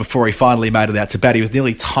level there before he finally made it out to bat. He was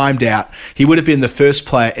nearly timed out. He would have been the first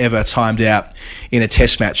player ever timed out in a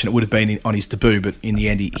Test match, and it would have been on his debut, but in the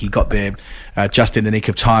end he got there just in the nick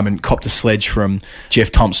of time and copped a sledge from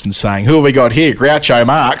Jeff Thompson saying, "Who have we got here? Groucho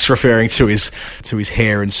Marx," referring to his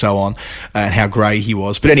hair and so on, and how grey he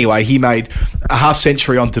was. But anyway, he made a half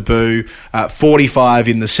century on debut, 45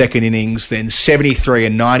 in the second innings, then 73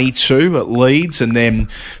 and 92 at Leeds, and then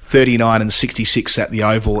 39 and 66 at the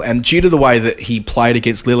Oval. And due to the way that he played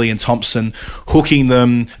against Lillee and Thompson, hooking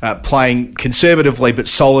them, playing conservatively but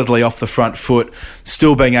solidly off the front foot,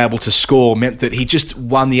 still being able to score, meant that he just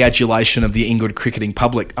won the adulation of the England cricketing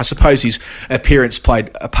public. I suppose his appearance played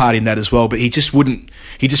a part in that as well, but he just wouldn't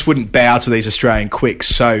bow to these Australian quicks.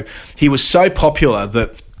 So he was so popular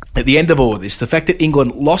that at the end of all of this, the fact that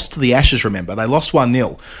England lost to the Ashes, remember, they lost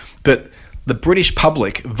 1-0, but the British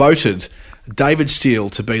public voted David Steele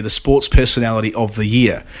to be the sports personality of the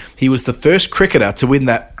year. He was the first cricketer to win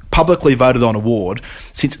that publicly voted on award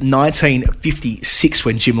since 1956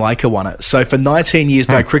 when Jim Laker won it. So for 19 years,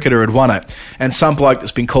 no cricketer had won it. And some bloke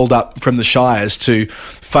that's been called up from the Shires to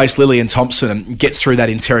face Lillee and Thompson and gets through that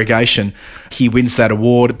interrogation, he wins that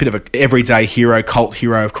award. A bit of an everyday hero, cult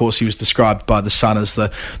hero. Of course, he was described by The Sun as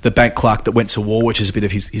the bank clerk that went to war, which is a bit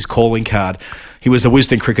of his calling card. He was the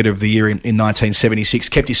Wisden Cricketer of the Year in 1976,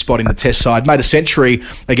 kept his spot in the Test side, made a century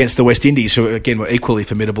against the West Indies, who, again, were equally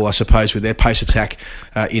formidable, I suppose, with their pace attack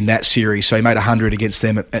in that series. So he made 100 against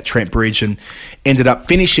them at Trent Bridge and ended up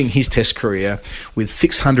finishing his Test career with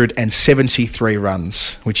 673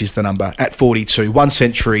 runs, which is the number, at 42. 1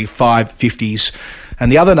 century, 5 50s.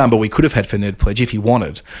 And the other number we could have had for Nerd Pledge, if he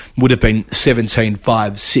wanted, would have been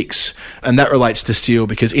 17.56. And that relates to Steele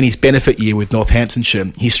because in his benefit year with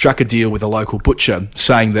Northamptonshire, he struck a deal with a local butcher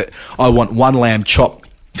saying that I want 1 lamb chop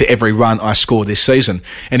for every run I score this season.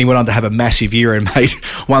 And he went on to have a massive year and made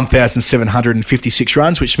 1,756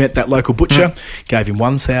 runs, which meant that local butcher gave him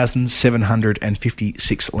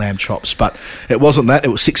 1,756 lamb chops. But it wasn't that. It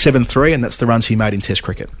was 673, and that's the runs he made in Test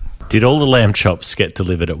cricket. Did all the lamb chops get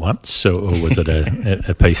delivered at once, or was it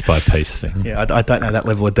a piece-by-piece thing? Yeah, I don't know that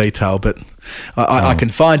level of detail, but I can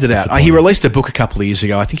find it out. He released a book a couple of years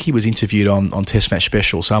ago. I think he was interviewed on Test Match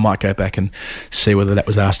Special, so I might go back and see whether that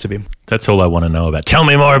was asked of him. That's all I want to know about. Tell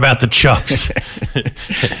me more about the chops.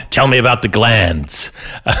 Tell me about the glands.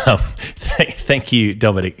 Thank you,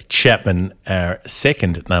 Dominic Chapman. Our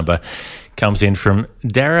second number comes in from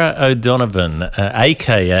Dara O'Donovan,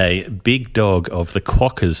 a.k.a. Big Dog of the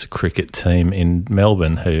Quackers cricket team in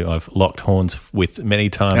Melbourne, who I've locked horns with many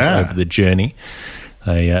times over the journey.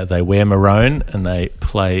 They wear maroon and they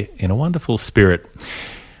play in a wonderful spirit.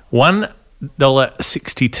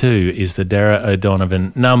 $1.62 is the Dara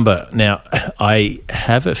O'Donovan number. Now, I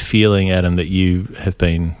have a feeling, Adam, that you have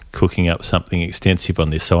been cooking up something extensive on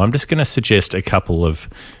this, so I'm just going to suggest a couple of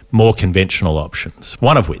more conventional options.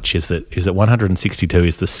 One of which is that 162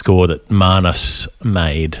 is the score that Marnus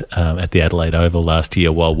made at the Adelaide Oval last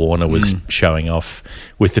year while Warner was showing off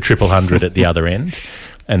with the 100 at the other end.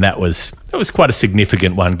 And that was quite a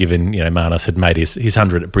significant one, given Marnus had made his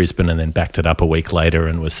 100 at Brisbane and then backed it up a week later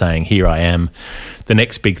and was saying, here I am, the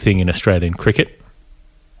next big thing in Australian cricket.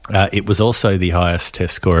 It was also the highest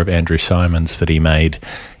Test score of Andrew Symonds that he made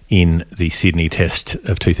in the Sydney Test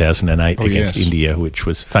of 2008 against India, which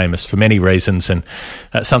was famous for many reasons, and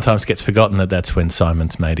sometimes gets forgotten that that's when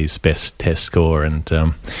Symonds made his best Test score. And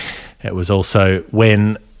it was also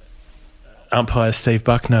when umpire Steve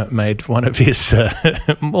Buckner made one of his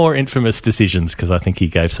more infamous decisions, because I think he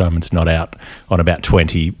gave Simons not out on about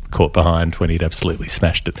 20, caught behind when he'd absolutely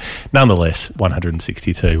smashed it. Nonetheless,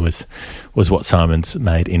 162 was what Simons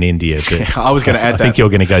made in India. But I was going to add that. I think you're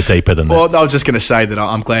going to go deeper than that. Well, I was just going to say that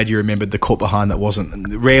I'm glad you remembered the caught behind that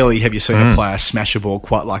wasn't. Rarely have you seen a player smash a ball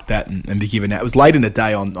quite like that and be given out. It was late in the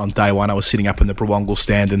day on day one. I was sitting up in the Brawongle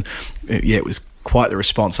stand, and it was quite the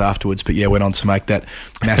response afterwards, but went on to make that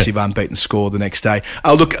massive unbeaten score the next day.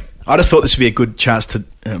 Look, I just thought this would be a good chance to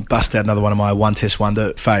bust out another one of my one test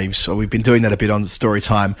wonder faves. So we've been doing that a bit on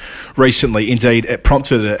Storytime recently. Indeed, it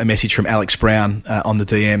prompted a message from Alex Brown on the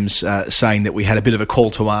DMs saying that we had a bit of a call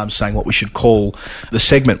to arms, saying what we should call the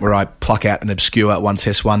segment where I pluck out an obscure one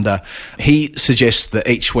test wonder. He suggests that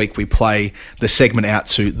each week we play the segment out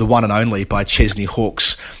to The One and Only by Chesney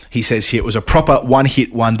Hawkes. He says here it was a proper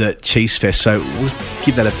one-hit wonder cheese fest. So we'll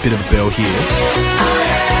give that a bit of a bell here.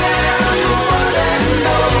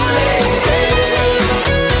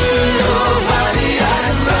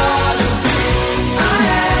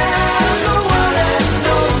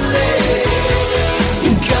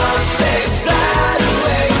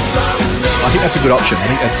 That's a good option. I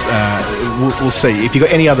think that's. We'll see. If you've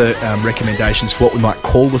got any other recommendations for what we might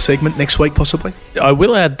call the segment next week, possibly. I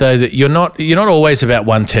will add though that you're not always about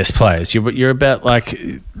one test players. You're about like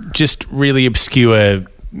just really obscure,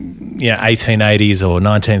 1880s or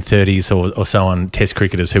 1930s or so on test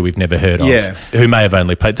cricketers who we've never heard of, who may have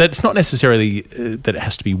only played. That's not necessarily that it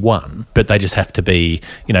has to be one, but they just have to be,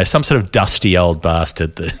 some sort of dusty old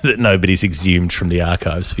bastard that nobody's exhumed from the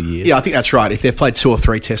archives for years. Yeah, I think that's right. If they've played 2 or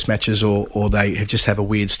 3 test matches or they just have a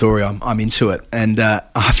weird story, I'm into it. And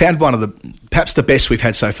I found one of perhaps the best we've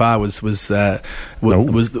had so far was I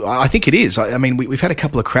think it is. I mean, we've had a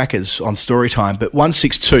couple of crackers on Storytime, but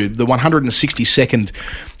 162, the 162nd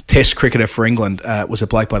Test cricketer for England was a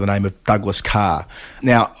bloke by the name of Douglas Carr.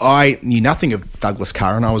 Now, I knew nothing of Douglas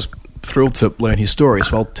Carr, and I was thrilled to learn his story,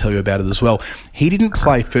 so I'll tell you about it as well. He didn't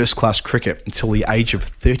play first-class cricket until the age of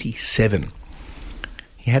 37.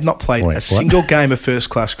 He had not played a single game of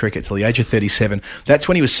first-class cricket till the age of 37. That's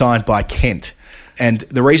when he was signed by Kent. And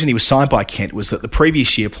the reason he was signed by Kent was that the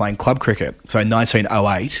previous year playing club cricket, so in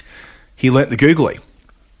 1908, he learnt the googly.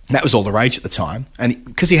 And that was all the rage at the time. And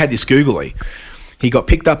because he had this googly, he got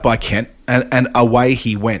picked up by Kent and away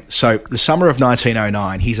he went. So the summer of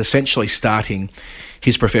 1909, he's essentially starting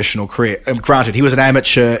his professional career. Granted, he was an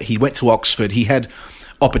amateur. He went to Oxford. He had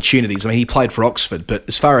opportunities. I mean, he played for Oxford. But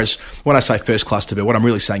as far as when I say first-class debut, what I'm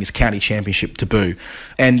really saying is county championship debut.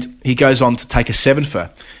 And he goes on to take a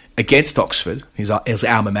 7-for against Oxford, his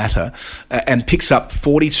alma mater, and picks up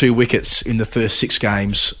 42 wickets in the first 6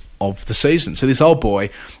 games of the season. So this old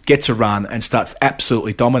boy gets a run and starts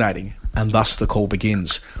absolutely dominating. And thus the call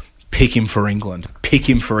begins. Pick him for England. Pick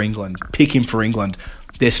him for England. Pick him for England.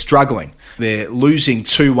 They're struggling. They're losing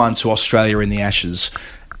 2-1 to Australia in the Ashes,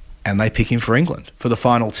 and they pick him for England for the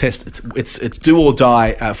final test. It's do or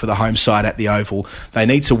die for the home side at the Oval. They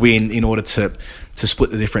need to win in order to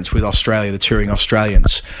split the difference with Australia, the touring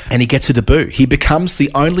Australians. And he gets a debut. He becomes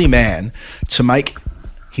the only man to make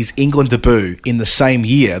his England debut in the same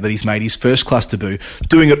year that he's made his first-class debut,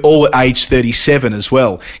 doing it all at age 37 as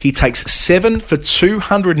well. He takes 7 for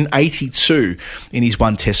 282 in his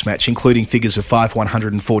one test match, including figures of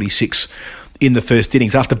 146 in the first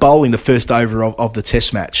innings, after bowling the first over of the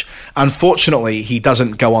test match. Unfortunately, he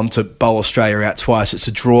doesn't go on to bowl Australia out twice. It's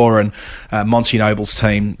a draw, and Monty Noble's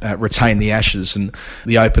team retain the Ashes, and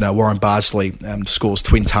the opener, Warren Barsley, scores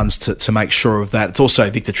twin tons to make sure of that. It's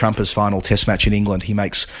also Victor Trumper's final test match in England. He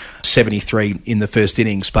makes 73 in the first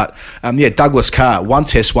innings. But Douglas Carr, one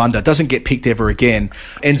test wonder, doesn't get picked ever again,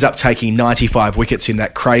 ends up taking 95 wickets in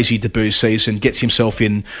that crazy debut season, gets himself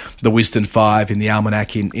in the Wisden 5 in the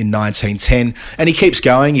Almanac in 1910. And he keeps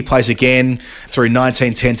going. He plays again through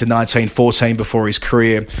 1910 to 1914 before his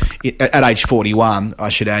career, at age 41, I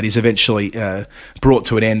should add, is eventually brought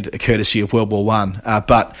to an end courtesy of World War I.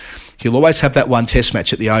 But he'll always have that one test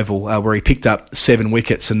match at the Oval where he picked up 7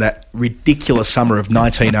 wickets in that ridiculous summer of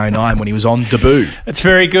 1909 when he was on debut. It's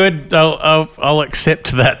very good. I'll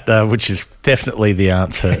accept that, which is definitely the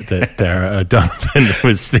answer that Donovan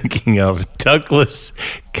was thinking of. Douglas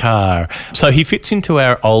Carr. So he fits into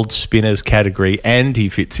our old spinners category, and he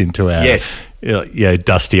fits into our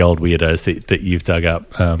dusty old weirdos that you've dug up,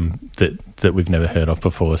 that that we've never heard of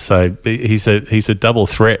before. So he's a double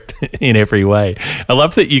threat in every way. I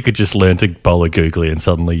love that you could just learn to bowl a googly and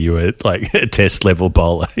suddenly you were like a test level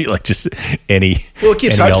bowler, like just any. Well, it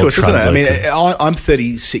gives any hope to old us, doesn't it? I mean, trunk I'm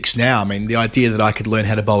 36 now. I mean, the idea that I could learn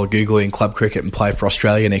how to bowl a googly in club cricket and play for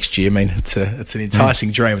Australia next year, I mean, it's an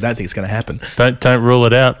enticing dream. I don't think it's going to happen. Don't rule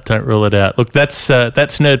it out. Don't rule it out. Look, that's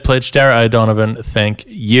Nerd Pledge. Darragh O'Donovan, thank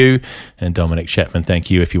you. And Dominic Chapman,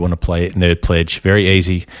 thank you. If you want to play Nerd Pledge, very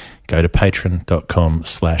easy. Go to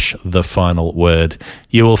patreon.com/thefinalword.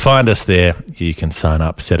 You will find us there. You can sign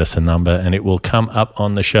up, set us a number, and it will come up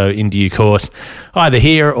on the show in due course, either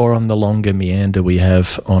here or on the longer meander we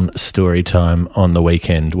have on Storytime on the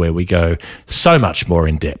weekend, where we go so much more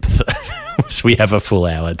in depth. So we have a full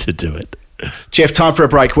hour to do it. Jeff, time for a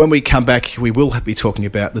break. When we come back, we will be talking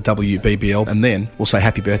about the WBBL, and then we'll say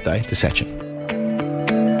happy birthday to Sachin.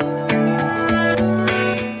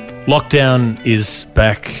 Lockdown is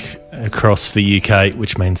back across the UK,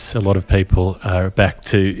 which means a lot of people are back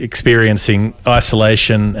to experiencing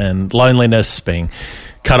isolation and loneliness, being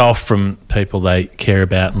cut off from people they care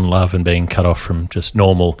about and love, and being cut off from just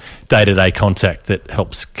normal day-to-day contact that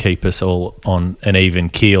helps keep us all on an even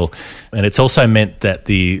keel. And it's also meant that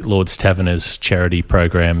the Lord's Taverners charity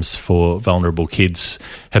programs for vulnerable kids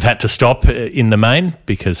have had to stop in the main,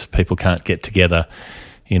 because people can't get together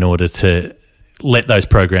in order to let those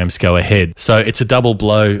programs go ahead. So it's a double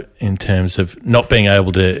blow in terms of not being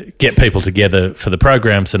able to get people together for the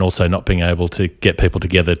programs, and also not being able to get people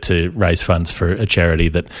together to raise funds for a charity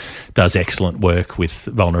that does excellent work with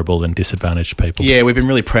vulnerable and disadvantaged people. Yeah, we've been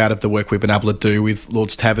really proud of the work we've been able to do with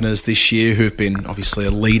Lord's Taverners this year, who've been obviously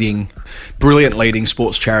a brilliant leading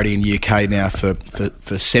sports charity in the UK now for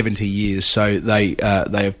 70 years. So they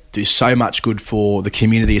do so much good for the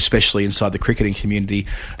community, especially inside the cricketing community.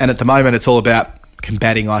 And at the moment, it's all about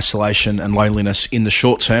combating isolation and loneliness in the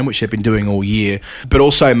short term, which they've been doing all year, but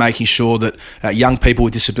also making sure that young people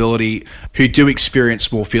with disability who do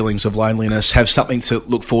experience more feelings of loneliness have something to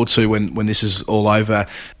look forward to when this is all over.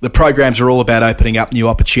 The programs are all about opening up new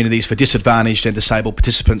opportunities for disadvantaged and disabled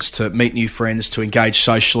participants to meet new friends, to engage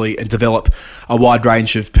socially and develop a wide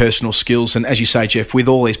range of personal skills. And as you say, Jeff, with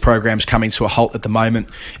all these programs coming to a halt at the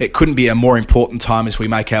moment, it couldn't be a more important time as we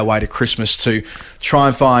make our way to Christmas to try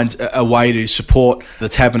and find a way to support the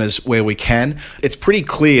Taverners where we can. It's pretty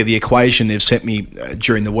clear, the equation they've sent me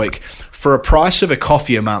during the week. For a price of a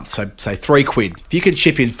coffee a month, so say £3, if you can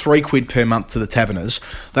chip in £3 per month to the Taverners,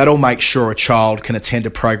 that'll make sure a child can attend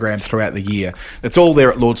a program throughout the year. It's all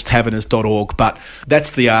there at lordstaverners.org, but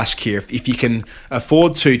that's the ask here. If you can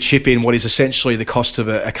afford to chip in what is essentially the cost of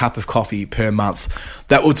a cup of coffee per month,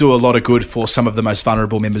 that will do a lot of good for some of the most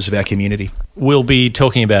vulnerable members of our community. We'll be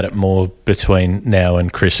talking about it more between now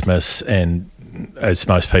and Christmas, and as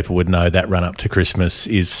most people would know, that run up to Christmas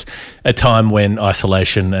is a time when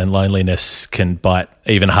isolation and loneliness can bite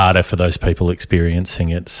even harder for those people experiencing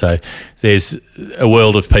it. So there's a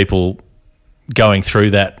world of people going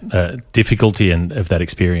through that difficulty and of that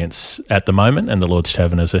experience at the moment, and the Lord's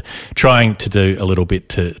Taverners are trying to do a little bit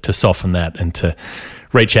to soften that and to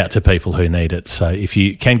reach out to people who need it. So if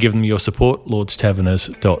you can give them your support,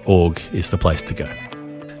 lordstaverners.org is the place to go.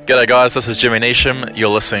 G'day guys, this is Jimmy Neesham. You're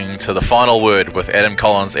listening to The Final Word with Adam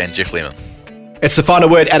Collins and Jeff Lemon. It's The Final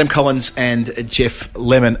Word, Adam Collins and Jeff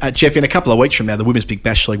Lemon. Jeff, in a couple of weeks from now, the Women's Big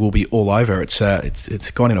Bash League will be all over. It's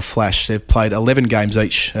gone in a flash. They've played 11 games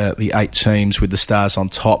each, the 8 teams, with the Stars on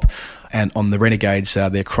top, and on the Renegades,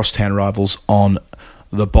 their crosstown rivals on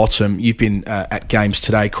the bottom. You've been at games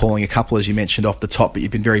today, calling a couple, as you mentioned, off the top, but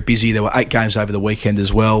you've been very busy. There were 8 games over the weekend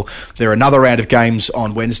as well. There are another round of games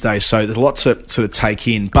on Wednesday, so there's a lot to sort of take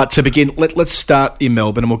in. But to begin, let's start in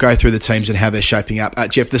Melbourne, and we'll go through the teams and how they're shaping up.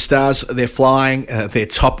 Jeff, the Stars, they're flying. They're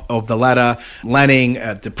top of the ladder. Lanning,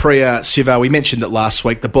 Dupria, Siva, we mentioned it last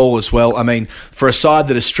week. The ball as well. I mean, for a side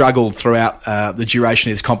that has struggled throughout the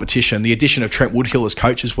duration of this competition, the addition of Trent Woodhill as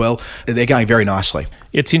coach as well, they're going very nicely.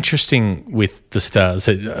 It's interesting with the Stars.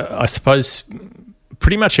 I suppose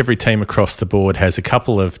pretty much every team across the board has a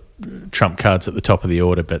couple of trump cards at the top of the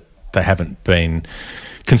order, but they haven't been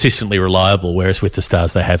consistently reliable, whereas with the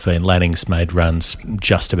Stars they have been. Lanning's made runs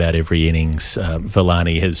just about every innings.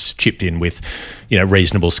 Villani has chipped in with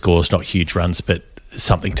reasonable scores, not huge runs, but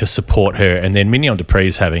something to support her. And then Mignon du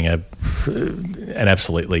Preez having an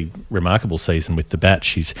absolutely remarkable season with the bat.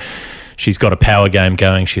 She's got a power game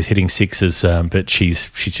going. She's hitting sixes, but she's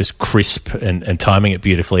just crisp and timing it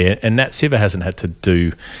beautifully. And Nat Siva hasn't had to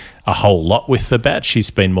do a whole lot with the bat. She's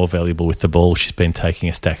been more valuable with the ball. She's been taking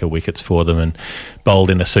a stack of wickets for them and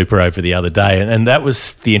bowled in a super over the other day. And that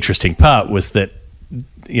was the interesting part, was that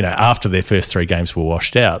after their first 3 games were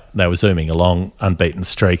washed out, they were zooming along, unbeaten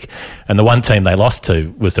streak. And the one team they lost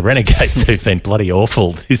to was the Renegades, who've been bloody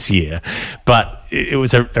awful this year. But it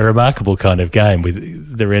was a remarkable kind of game.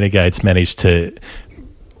 With the Renegades managed to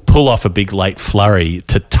pull off a big late flurry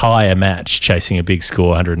to tie a match, chasing a big score,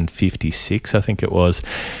 156, I think it was.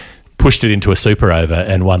 Pushed it into a super over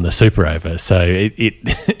and won the super over. So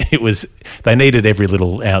it was, they needed every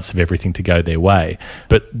little ounce of everything to go their way.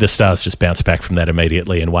 But the Stars just bounced back from that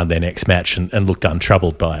immediately and won their next match and looked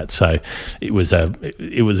untroubled by it. So it was a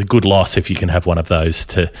good loss if you can have one of those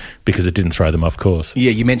because it didn't throw them off course. Yeah,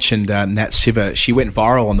 you mentioned Nat Siver. She went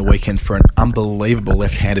viral on the weekend for an unbelievable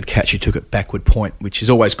left-handed catch. She took it backward point, which is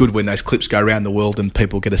always good when those clips go around the world and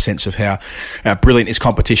people get a sense of how brilliant this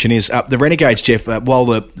competition is. The Renegades, Jeff, while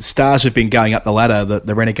the Stars have been going up the ladder,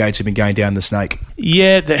 the Renegades have been going down the snake.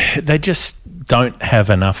 Yeah, they just don't have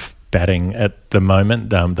enough batting at the moment.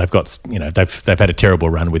 They've got, they've had a terrible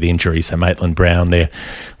run with injuries. So Maitland Brown,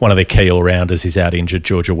 one of their key all-rounders, is out injured.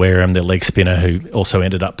 Georgia Wareham, their leg spinner, who also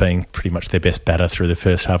ended up being pretty much their best batter through the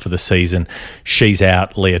first half of the season, she's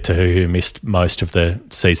out. Leah Tahu, who missed most of the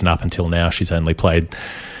season up until now, she's only played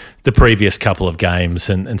the previous couple of games,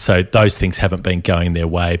 and so those things haven't been going their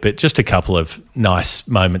way. But just a couple of nice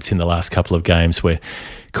moments in the last couple of games where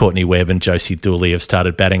Courtney Webb and Josie Dooley have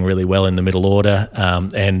started batting really well in the middle order,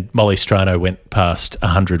 and Molly Strano went past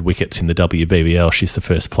 100 wickets in the WBBL. She's the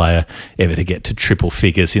first player ever to get to triple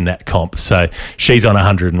figures in that comp. So she's on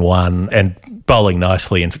 101 and bowling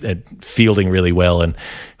nicely and fielding really well and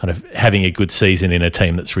kind of having a good season in a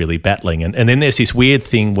team that's really battling. And then there's this weird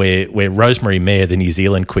thing where Rosemary Mayer, the New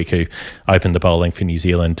Zealand quick who opened the bowling for New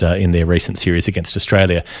Zealand in their recent series against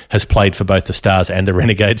Australia, has played for both the Stars and the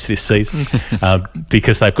Renegades this season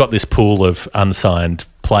because they've got this pool of unsigned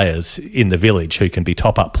players in the village who can be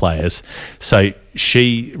top-up players. So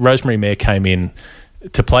Rosemary Mayer came in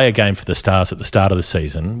to play a game for the Stars at the start of the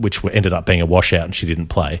season, which ended up being a washout and she didn't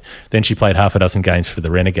play. Then she played half a dozen games for the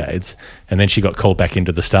Renegades, and then she got called back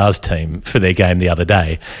into the Stars team for their game the other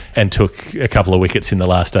day and took a couple of wickets in the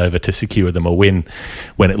last over to secure them a win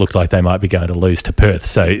when it looked like they might be going to lose to Perth.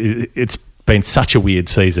 So it's been such a weird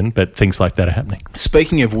season, but things like that are happening.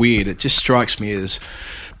 Speaking of weird, it just strikes me as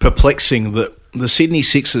perplexing that the Sydney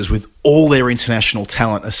Sixers, with all their international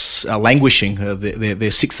talent, are languishing. They're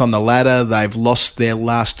sixth on the ladder. They've lost their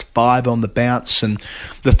last 5 on the bounce. And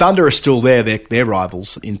the Thunder are still there. They're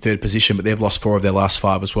rivals in third position, but they've lost 4 of their last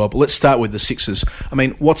 5 as well. But let's start with the Sixers. I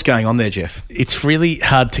mean, what's going on there, Jeff? It's really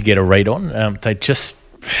hard to get a read on.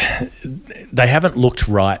 They haven't looked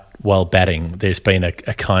right while batting. There's been a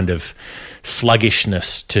kind of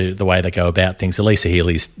sluggishness to the way they go about things. Elisa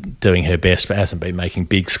Healy's doing her best, but hasn't been making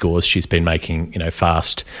big scores. She's been making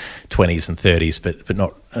fast 20s and 30s, but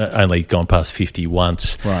not only gone past 50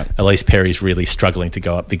 once. Right. Elise Perry's really struggling to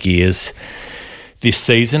go up the gears this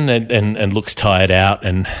season and looks tired out.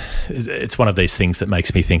 And it's one of these things that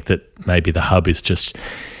makes me think that maybe the hub is just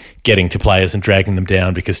getting to players and dragging them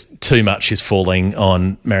down because too much is falling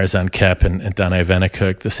on Marizanne Kapp and Dane van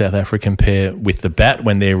Niekerk, the South African pair, with the bat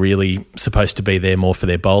when they're really supposed to be there more for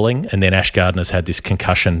their bowling. And then Ash Gardner's had this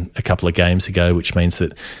concussion a couple of games ago, which means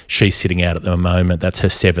that she's sitting out at the moment. That's her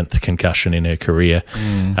 7th concussion in her career,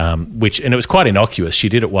 and it was quite innocuous. She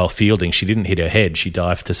did it while fielding. She didn't hit her head. She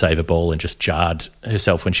dived to save a ball and just jarred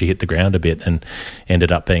herself when she hit the ground a bit and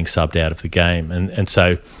ended up being subbed out of the game. And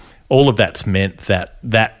so all of that's meant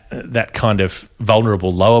that kind of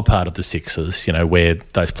vulnerable lower part of the Sixers, where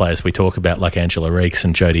those players we talk about, like Angela Reeks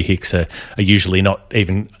and Jodie Hicks, are usually not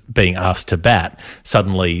even being asked to bat.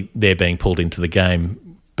 Suddenly they're being pulled into the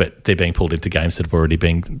game, but they're being pulled into games that have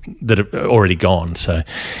already gone. So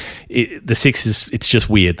the Sixers, it's just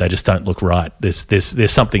weird. They just don't look right.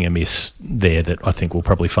 There's something amiss there that I think we'll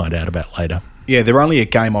probably find out about later. Yeah, they're only a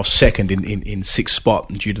game off second in sixth spot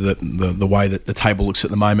due to the way that the table looks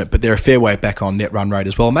at the moment, but they're a fair way back on net run rate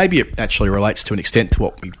as well. Maybe it actually relates to an extent to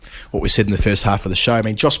what we said in the first half of the show. I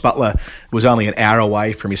mean, Josh Butler was only an hour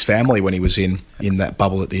away from his family when he was in that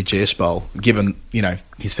bubble at the Ageas Bowl, given,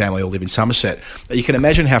 his family all live in Somerset. You can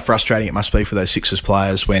imagine how frustrating it must be for those Sixers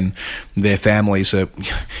players when their families are,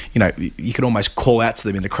 you can almost call out to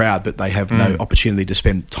them in the crowd, but they have no opportunity to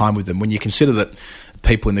spend time with them. When you consider that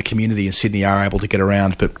people in the community in Sydney are able to get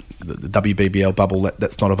around, but the WBBL bubble,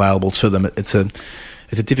 that's not available to them. It's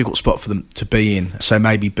a difficult spot for them to be in. So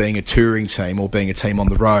maybe being a touring team or being a team on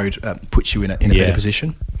the road puts you in a better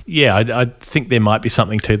position. Yeah, I think there might be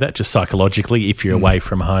something to that, just psychologically. If you're away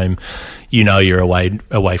from home, you're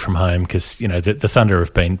away from home because, the Thunder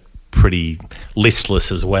have been pretty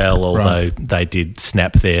listless as well, although they did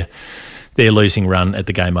snap their their losing run at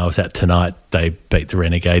the game I was at tonight, they beat the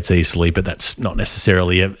Renegades easily, but that's not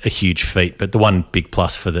necessarily a huge feat. But the one big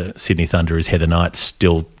plus for the Sydney Thunder is Heather Knight's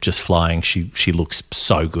still just flying. She looks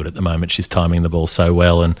so good at the moment. She's timing the ball so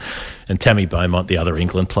well. And Tammy Beaumont, the other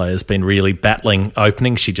England player, has been really battling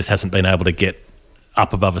opening. She just hasn't been able to get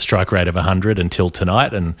up above a strike rate of 100 until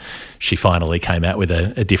tonight, and she finally came out with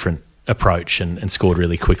a different approach and scored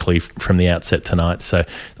really quickly from the outset tonight. So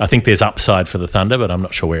I think there's upside for the Thunder, but I'm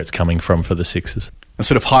not sure where it's coming from for the Sixers. And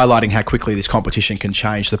sort of highlighting how quickly this competition can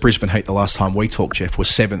change, the Brisbane Heat, the last time we talked, Jeff, was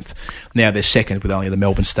 7th. Now they're 2nd with only the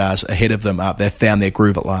Melbourne Stars ahead of them. They've found their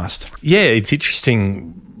groove at last. Yeah, it's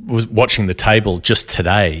interesting was watching the table just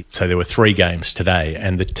today. So there were 3 games today,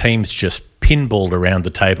 and the teams just pinballed around the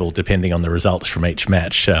table depending on the results from each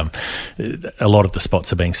match. A lot of the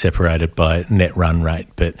spots are being separated by net run rate.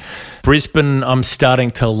 But Brisbane I'm starting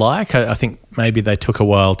to like. I think maybe they took a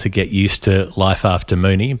while to get used to life after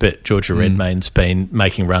Mooney, but Georgia Redmayne's been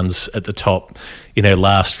making runs at the top in her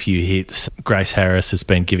last few hits. Grace Harris has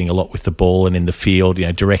been giving a lot with the ball and in the field,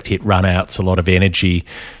 direct hit run outs, a lot of energy,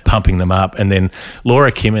 pumping them up. And then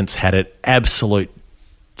Laura Kimmins had an absolute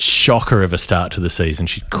shocker of a start to the season.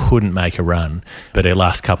 She couldn't make a run, but her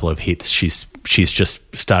last couple of hits, she's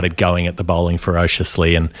just started going at the bowling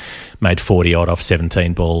ferociously and made 40 odd off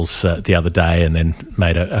 17 balls the other day, and then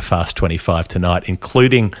made a fast 25 tonight,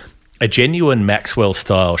 including a genuine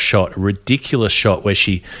Maxwell-style shot, a ridiculous shot where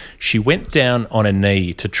she went down on a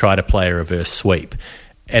knee to try to play a reverse sweep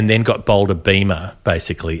and then got bowled a beamer,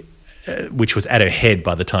 basically, which was at her head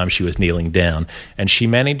by the time she was kneeling down. And she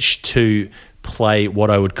managed to play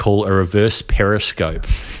what I would call a reverse periscope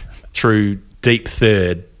through deep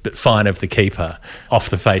third, but fine of the keeper,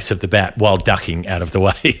 off the face of the bat while ducking out of the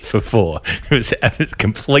way for 4. It was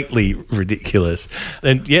completely ridiculous.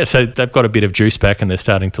 And yeah, so they've got a bit of juice back and they're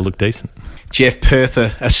starting to look decent. Jeff, Perth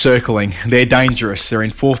are circling. They're dangerous. They're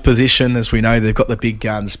in 4th position. As we know, they've got the big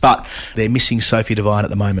guns, but they're missing Sophie Devine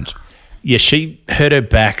at the moment. Yeah, she hurt her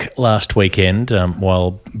back last weekend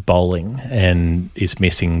while bowling and is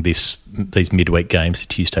missing these midweek games, the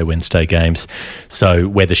Tuesday, Wednesday games. So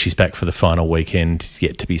whether she's back for the final weekend is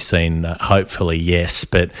yet to be seen. Hopefully, yes.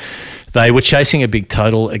 But they were chasing a big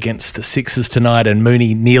total against the Sixers tonight, and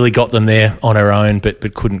Mooney nearly got them there on her own,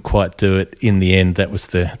 but couldn't quite do it in the end. That was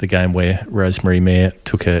the game where Rosemary Mayer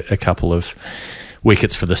took a couple of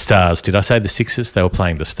wickets for the Stars. Did I say the Sixers? They were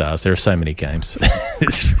playing the Stars. There are so many games.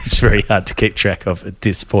 It's very hard to keep track of at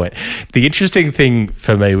this point. The interesting thing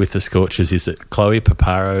for me with the Scorchers is that Chloe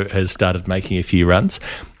Paparo has started making a few runs.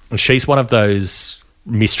 And she's one of those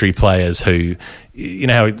mystery players who, you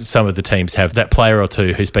know how some of the teams have that player or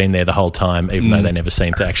two who's been there the whole time, even though they never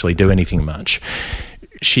seem to actually do anything much.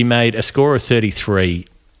 She made a score of 33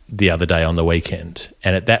 the other day on the weekend.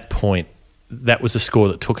 And at that point, that was a score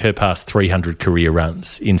that took her past 300 career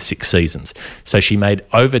runs in 6 seasons. So she made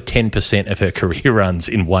over 10% of her career runs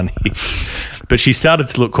in one hit. But she started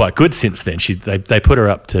to look quite good since then. They put her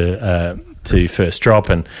up to first drop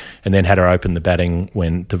and then had her open the batting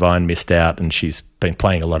when Devine missed out, and she's been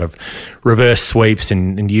playing a lot of reverse sweeps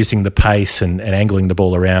and using the pace and angling the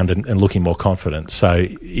ball around and looking more confident. So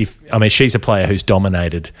she's a player who's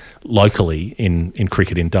dominated locally in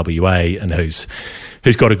cricket in WA and who's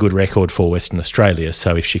got a good record for Western Australia.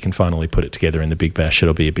 So if she can finally put it together in the Big Bash,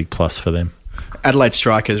 it'll be a big plus for them. Adelaide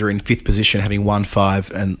Strikers are in 5th position, having won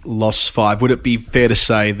 5 and lost 5. Would it be fair to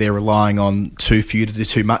say they're relying on too few to do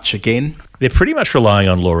too much again? They're pretty much relying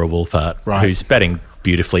on Laura Woolfart, who's batting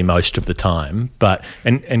beautifully most of the time. But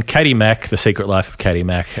and Katie Mack, the secret life of Katie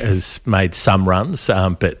Mack, has made some runs,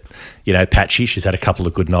 but patchy. She's had a couple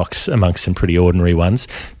of good knocks amongst some pretty ordinary ones.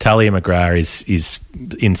 Talia McGrath is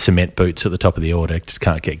in cement boots at the top of the order, just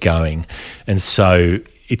can't get going, and so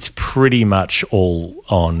it's pretty much all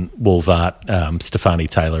on Woolfart. Stefani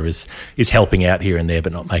Taylor is helping out here and there,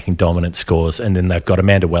 but not making dominant scores. And then they've got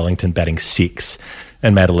Amanda Wellington batting 6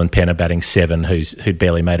 and Madeline Penner batting 7, who'd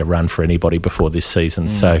barely made a run for anybody before this season.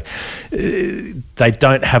 So they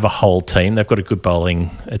don't have a whole team. They've got a good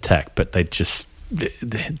bowling attack, but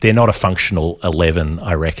they're not a functional 11,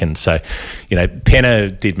 I reckon. So,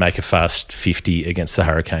 Penner did make a fast 50 against the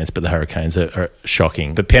Hurricanes, but the Hurricanes are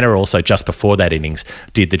shocking. But Penner also, just before that innings,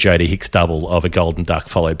 did the Jodie Hicks double of a golden duck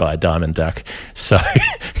followed by a diamond duck. So,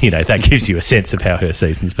 that gives you a sense of how her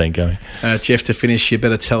season's been going. Jeff, to finish, you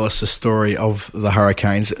better tell us the story of the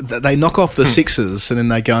Hurricanes. They knock off the Sixers and then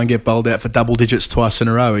they go and get bowled out for double digits twice in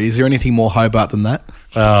a row. Is there anything more Hobart than that?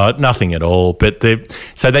 Nothing at all. But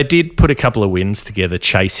so they did put a couple of wins together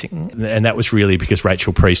chasing, and that was really because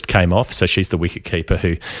Rachel Priest came off. So she's the wicketkeeper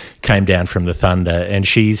who came down from the Thunder, and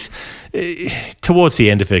she's towards the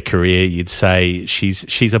end of her career, you'd say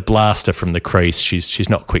she's a blaster from the crease. She's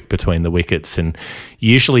not quick between the wickets, and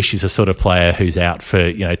usually she's a sort of player who's out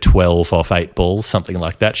for 12 off 8 balls, something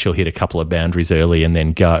like that. She'll hit a couple of boundaries early and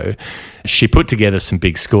then go. She put together some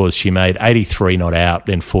big scores. She made 83 not out,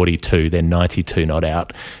 then 42, then 92 not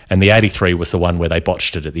out, and the 83 was the one where they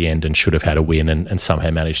botched it at the end and should have had a win and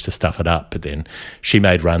somehow managed to stuff it up. But then she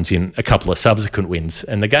made runs in a couple of subsequent wins,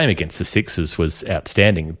 and the game against the Sixers was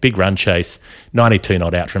outstanding. Big run chase, 92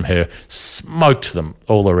 not out from her, smoked them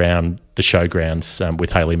all around the showgrounds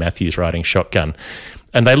with Hayley Matthews riding shotgun.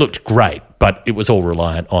 And they looked great, but it was all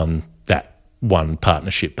reliant on that one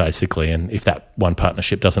partnership, basically. And if that one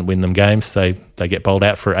partnership doesn't win them games, they get bowled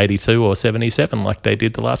out for 82 or 77 like they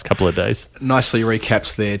did the last couple of days. Nicely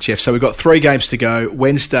recaps there, Jeff. So we've got 3 games to go,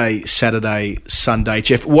 Wednesday, Saturday, Sunday.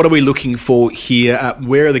 Jeff, what are we looking for here?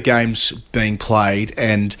 Where are the games being played,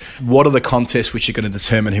 and what are the contests which are going to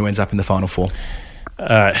determine who ends up in the Final Four?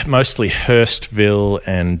 Mostly Hurstville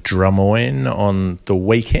and Drummoyne on the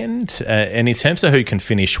weekend. And in terms of who can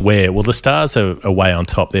finish where, well, the Stars are way on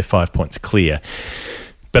top. They're 5 points clear.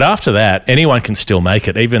 But after that, anyone can still make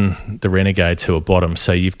it, even the Renegades who are bottom.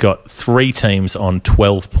 So you've got 3 teams on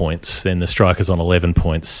 12 points, then the Strikers on 11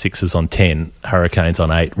 points, Sixers on 10, Hurricanes on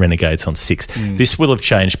 8, Renegades on 6. This will have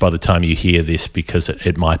changed by the time you hear this, because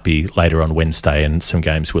it might be later on Wednesday and some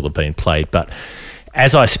games will have been played. But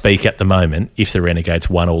as I speak at the moment, if the Renegades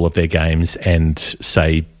won all of their games and,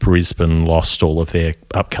 say, Brisbane lost all of their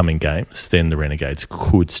upcoming games, then the Renegades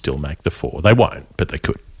could still make the 4. They won't, but they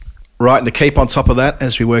could. Right, and to keep on top of that,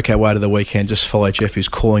 as we work our way to the weekend, just follow Jeff, who's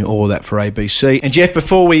calling all of that for ABC. And Jeff,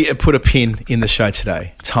 before we put a pin in the show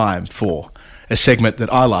today, time for a segment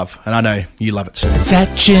that I love, and I know you love it too.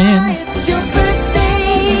 Sachin. It's your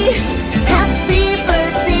birthday. Happy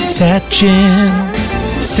birthday. Sachin.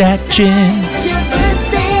 Sachin. It's your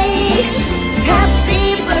birthday.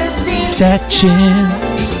 Happy birthday.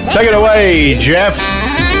 Sachin. Take it away, Jeff.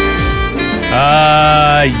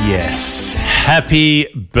 Yes. Happy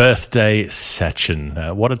birthday,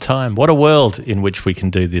 Sachin. What a time. What a world in which we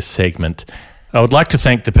can do this segment. I would like to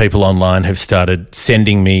thank the people online who've started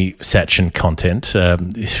sending me Sachin content,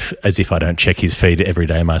 as if I don't check his feed every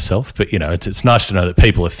day myself. But, it's nice to know that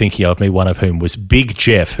people are thinking of me, one of whom was Big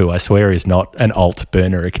Jeff, who I swear is not an alt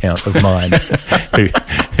burner account of mine.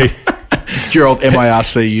 Your old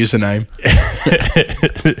MIRC username.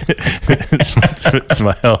 it's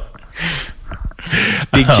my old...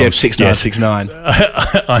 Big Jeff 6969.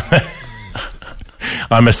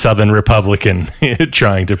 I'm a Southern Republican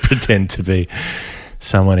trying to pretend to be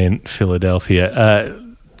someone in Philadelphia.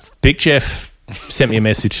 Big Jeff sent me a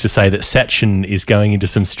message to say that Sachin is going into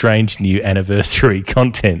some strange new anniversary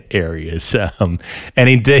content areas. And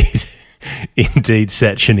indeed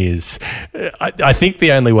Sachin is. I think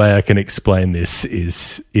the only way I can explain this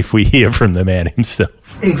is if we hear from the man himself.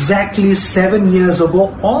 Exactly 7 years ago,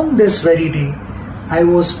 on this very day, I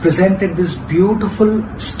was presented this beautiful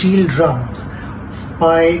steel drums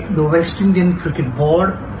by the West Indian Cricket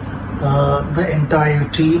Board, the entire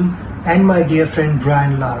team, and my dear friend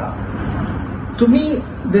Brian Lara. To me,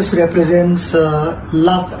 this represents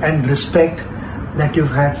love and respect that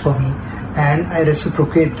you've had for me, and I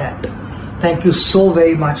reciprocate that. Thank you so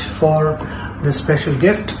very much for this special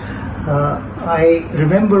gift. I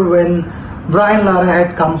remember when Brian Lara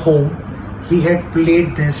had come home, he had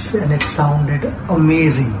played this and it sounded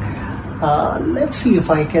amazing. Let's see if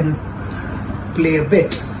I can play a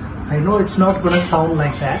bit. I know it's not going to sound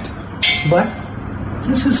like that, but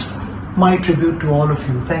this is my tribute to all of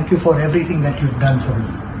you. Thank you for everything that you've done for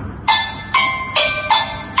me.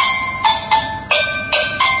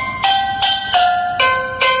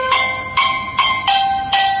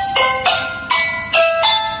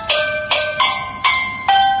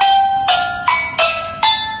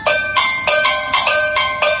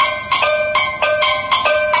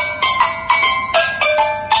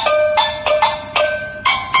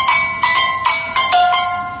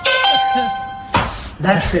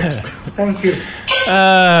 That's it. Thank you.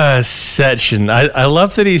 Sachin. I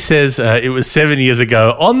love that he says it was 7 years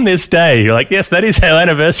ago on this day. You're like, yes, that is how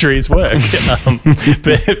anniversaries work.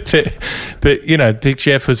 But Big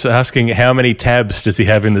Jeff was asking how many tabs does he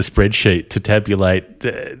have in the spreadsheet to tabulate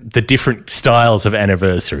the different styles of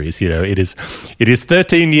anniversaries. It is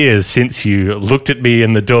 13 years since you looked at me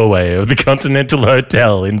in the doorway of the Continental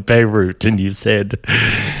Hotel in Beirut and you said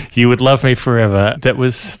you would love me forever. That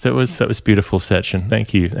was beautiful, Sachin.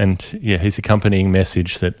 Thank you. And his accompanying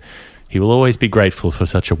message that he will always be grateful for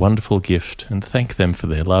such a wonderful gift and thank them for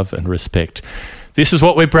their love and respect. this is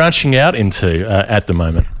what we're branching out into at the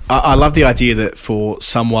moment. I love the idea that for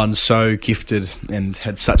someone so gifted and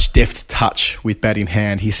had such deft touch with bat in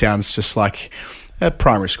hand, he sounds just like a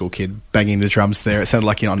primary school kid banging the drums there. It sounded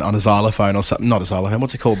like on a xylophone or something. Not a xylophone.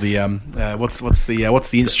 What's it called? The what's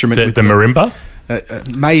the instrument? The marimba?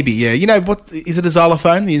 Maybe, yeah. You know, what is it? A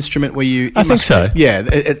xylophone, the instrument where you? I think so. Yeah,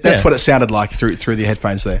 that's what it sounded like through the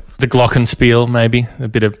headphones there. The glockenspiel, maybe a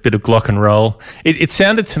bit of glock and roll. It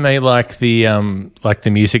sounded to me like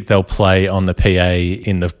the music they'll play on the PA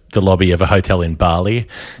in the lobby of a hotel in Bali,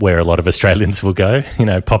 where a lot of Australians will go. You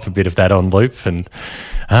know, pop a bit of that on loop and.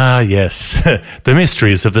 Ah, yes, the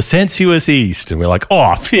mysteries of the sensuous East. And we're like,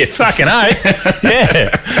 oh, yeah, fucking A.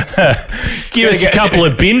 Yeah. Give us a couple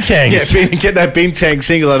of bintangs. Yeah, get that bintang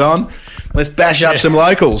singlet on. Let's bash up some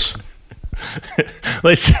locals.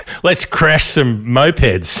 Let's crash some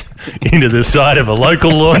mopeds into the side of a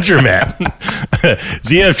local laundromat.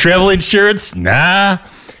 Do you have travel insurance? Nah.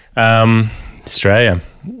 Australia.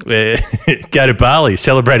 Go to Bali.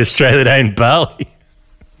 Celebrate Australia Day in Bali.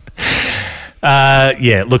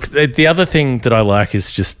 Look, the other thing that I like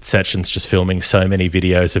is just Sachin's just filming so many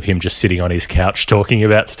videos of him just sitting on his couch talking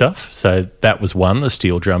about stuff. So that was one, the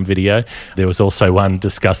steel drum video. There was also one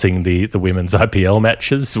discussing the women's IPL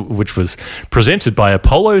matches, which was presented by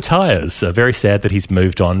Apollo Tyres. Very sad that he's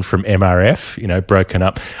moved on from MRF, you know, broken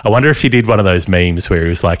up. I wonder if he did one of those memes where he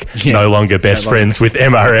was like, no longer best friends with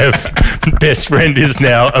MRF. Best friend is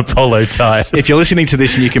now Apollo Tyres. If you're listening to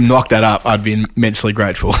this and you can knock that up, I'd be immensely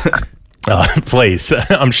grateful. Oh, please.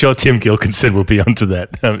 I'm sure Tim Gilkinson will be onto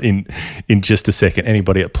that in just a second.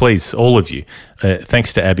 Anybody, please, all of you.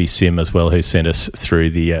 Thanks to Abby Sim as well, who sent us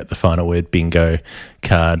through the final word bingo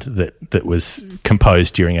card that was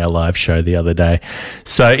composed during our live show the other day.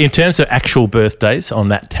 So in terms of actual birthdays, on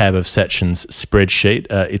that tab of Sachin's spreadsheet,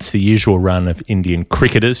 it's the usual run of Indian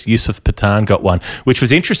cricketers. Yusuf Pathan got one, which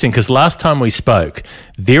was interesting because last time we spoke,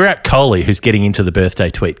 Virat Kohli, who's getting into the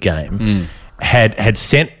birthday tweet game, had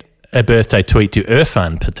sent a birthday tweet to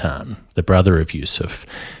Irfan Pathan, the brother of Yusuf,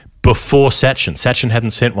 before Sachin. Sachin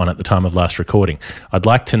hadn't sent one at the time of last recording. I'd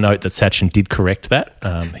like to note that Sachin did correct that.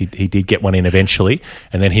 He did get one in eventually,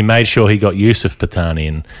 and then he made sure he got Yusuf Pathan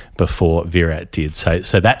in before Virat did. So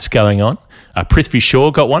that's going on. Prithvi Shaw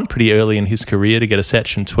got one pretty early in his career to get a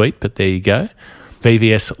Sachin tweet, but there you go.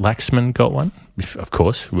 VVS Laxman got one. Of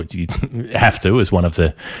course, you have to, as one of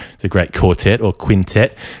the great quartet or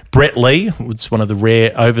quintet. Brett Lee was one of the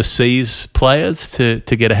rare overseas players to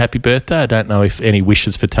get a happy birthday. I don't know if any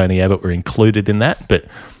wishes for Tony Abbott were included in that, but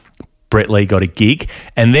Brett Lee got a gig.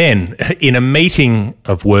 And then, in a meeting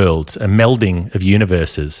of worlds, a melding of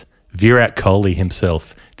universes, Virat Kohli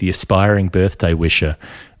himself, the aspiring birthday wisher,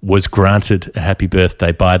 was granted a happy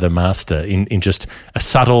birthday by the master in just a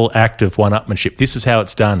subtle act of one-upmanship. This is how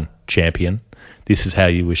it's done, champion. This is how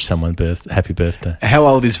you wish someone happy birthday. How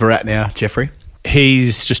old is Virat now, Jeffrey?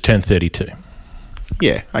 He's just turned 32.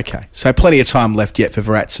 Yeah, okay. So plenty of time left yet for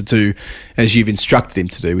Virat to do as you've instructed him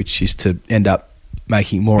to do, which is to end up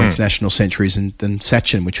making more international centuries than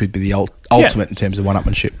Sachin, which would be the ultimate in terms of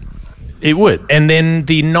one-upmanship. It would. And then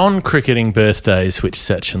the non-cricketing birthdays, which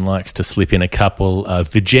Sachin likes to slip in a couple,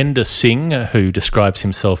 Vijender Singh, who describes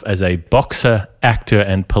himself as a boxer, actor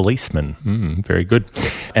and policeman. Very good.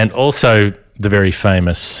 And also the very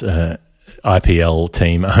famous IPL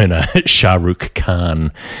team owner, Shah Rukh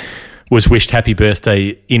Khan, was wished happy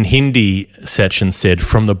birthday. In Hindi, Sachin said,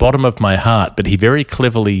 from the bottom of my heart, but he very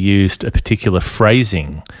cleverly used a particular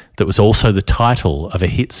phrasing that was also the title of a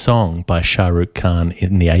hit song by Shah Rukh Khan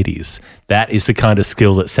in the 80s. That is the kind of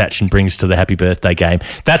skill that Sachin brings to the happy birthday game.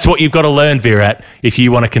 That's what you've got to learn, Virat, if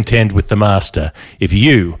you want to contend with the master, if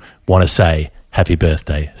you want to say happy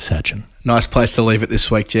birthday, Sachin. Nice place to leave it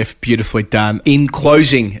this week, Jeff. Beautifully done. In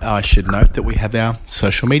closing, I should note that we have our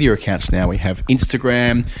social media accounts now. We have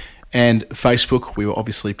Instagram and Facebook. We were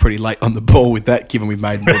obviously pretty late on the ball with that, given we've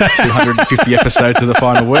made more than 250 episodes of The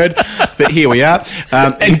Final Word. But here we are.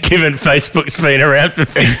 And given Facebook's been around for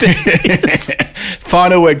 15 years.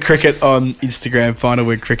 Final Word Cricket on Instagram, Final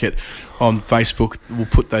Word Cricket on Facebook. We'll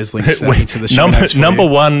put those links into the show notes for number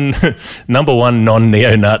one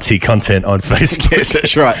non-neo-Nazi content on Facebook. Yes,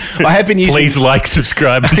 that's right. I have been using. Please like,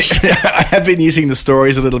 subscribe, and share. I have been using the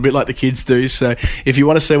stories a little bit like the kids do. So if you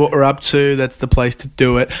want to see what we're up to, that's the place to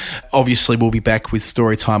do it. Obviously, we'll be back with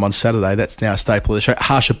story time on Saturday. That's now a staple of the show.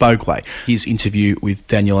 Harsha Bogle, his interview with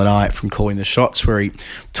Daniel and I from Calling the Shots, where he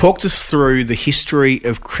talked us through the history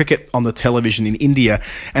of cricket on the television in India,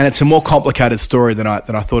 and it's a more complicated story than I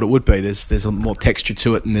thought it would be. There's a more texture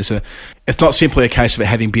to it, and there's a it's not simply a case of it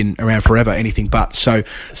having been around forever, anything but. So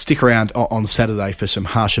stick around on Saturday for some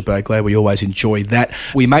Harsha Burgley. We always enjoy that.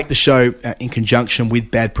 We make the show in conjunction with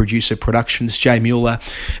Bad Producer Productions. Jay Mueller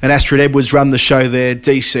and Astrid Edwards run the show there.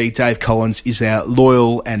 DC, Dave Collins, is our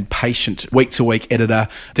loyal and patient week-to-week editor.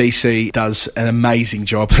 DC does an amazing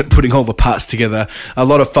job at putting all the parts together. A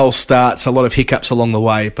lot of false starts, a lot of hiccups along the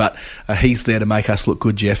way, but he's there to make us look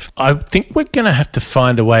good, Jeff. I think we're going to have to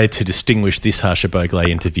find a way to distinguish this Harsha Burgley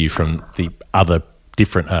interview from the other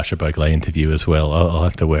different Harsha Burgley interview as well. I'll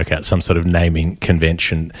have to work out some sort of naming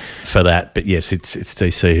convention for that. But yes, it's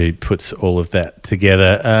DC who puts all of that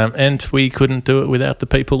together, and we couldn't do it without the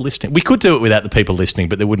people listening. We could do it without the people listening,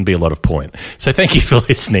 but there wouldn't be a lot of point. So thank you for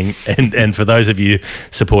listening, and for those of you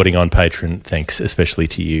supporting on Patreon, thanks especially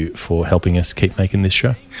to you for helping us keep making this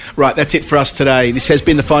show. Right, that's it for us today. This has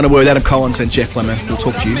been The Final Word with Adam Collins and Jeff Lemon. We'll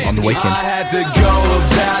talk to you on the weekend. I had to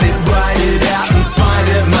go about it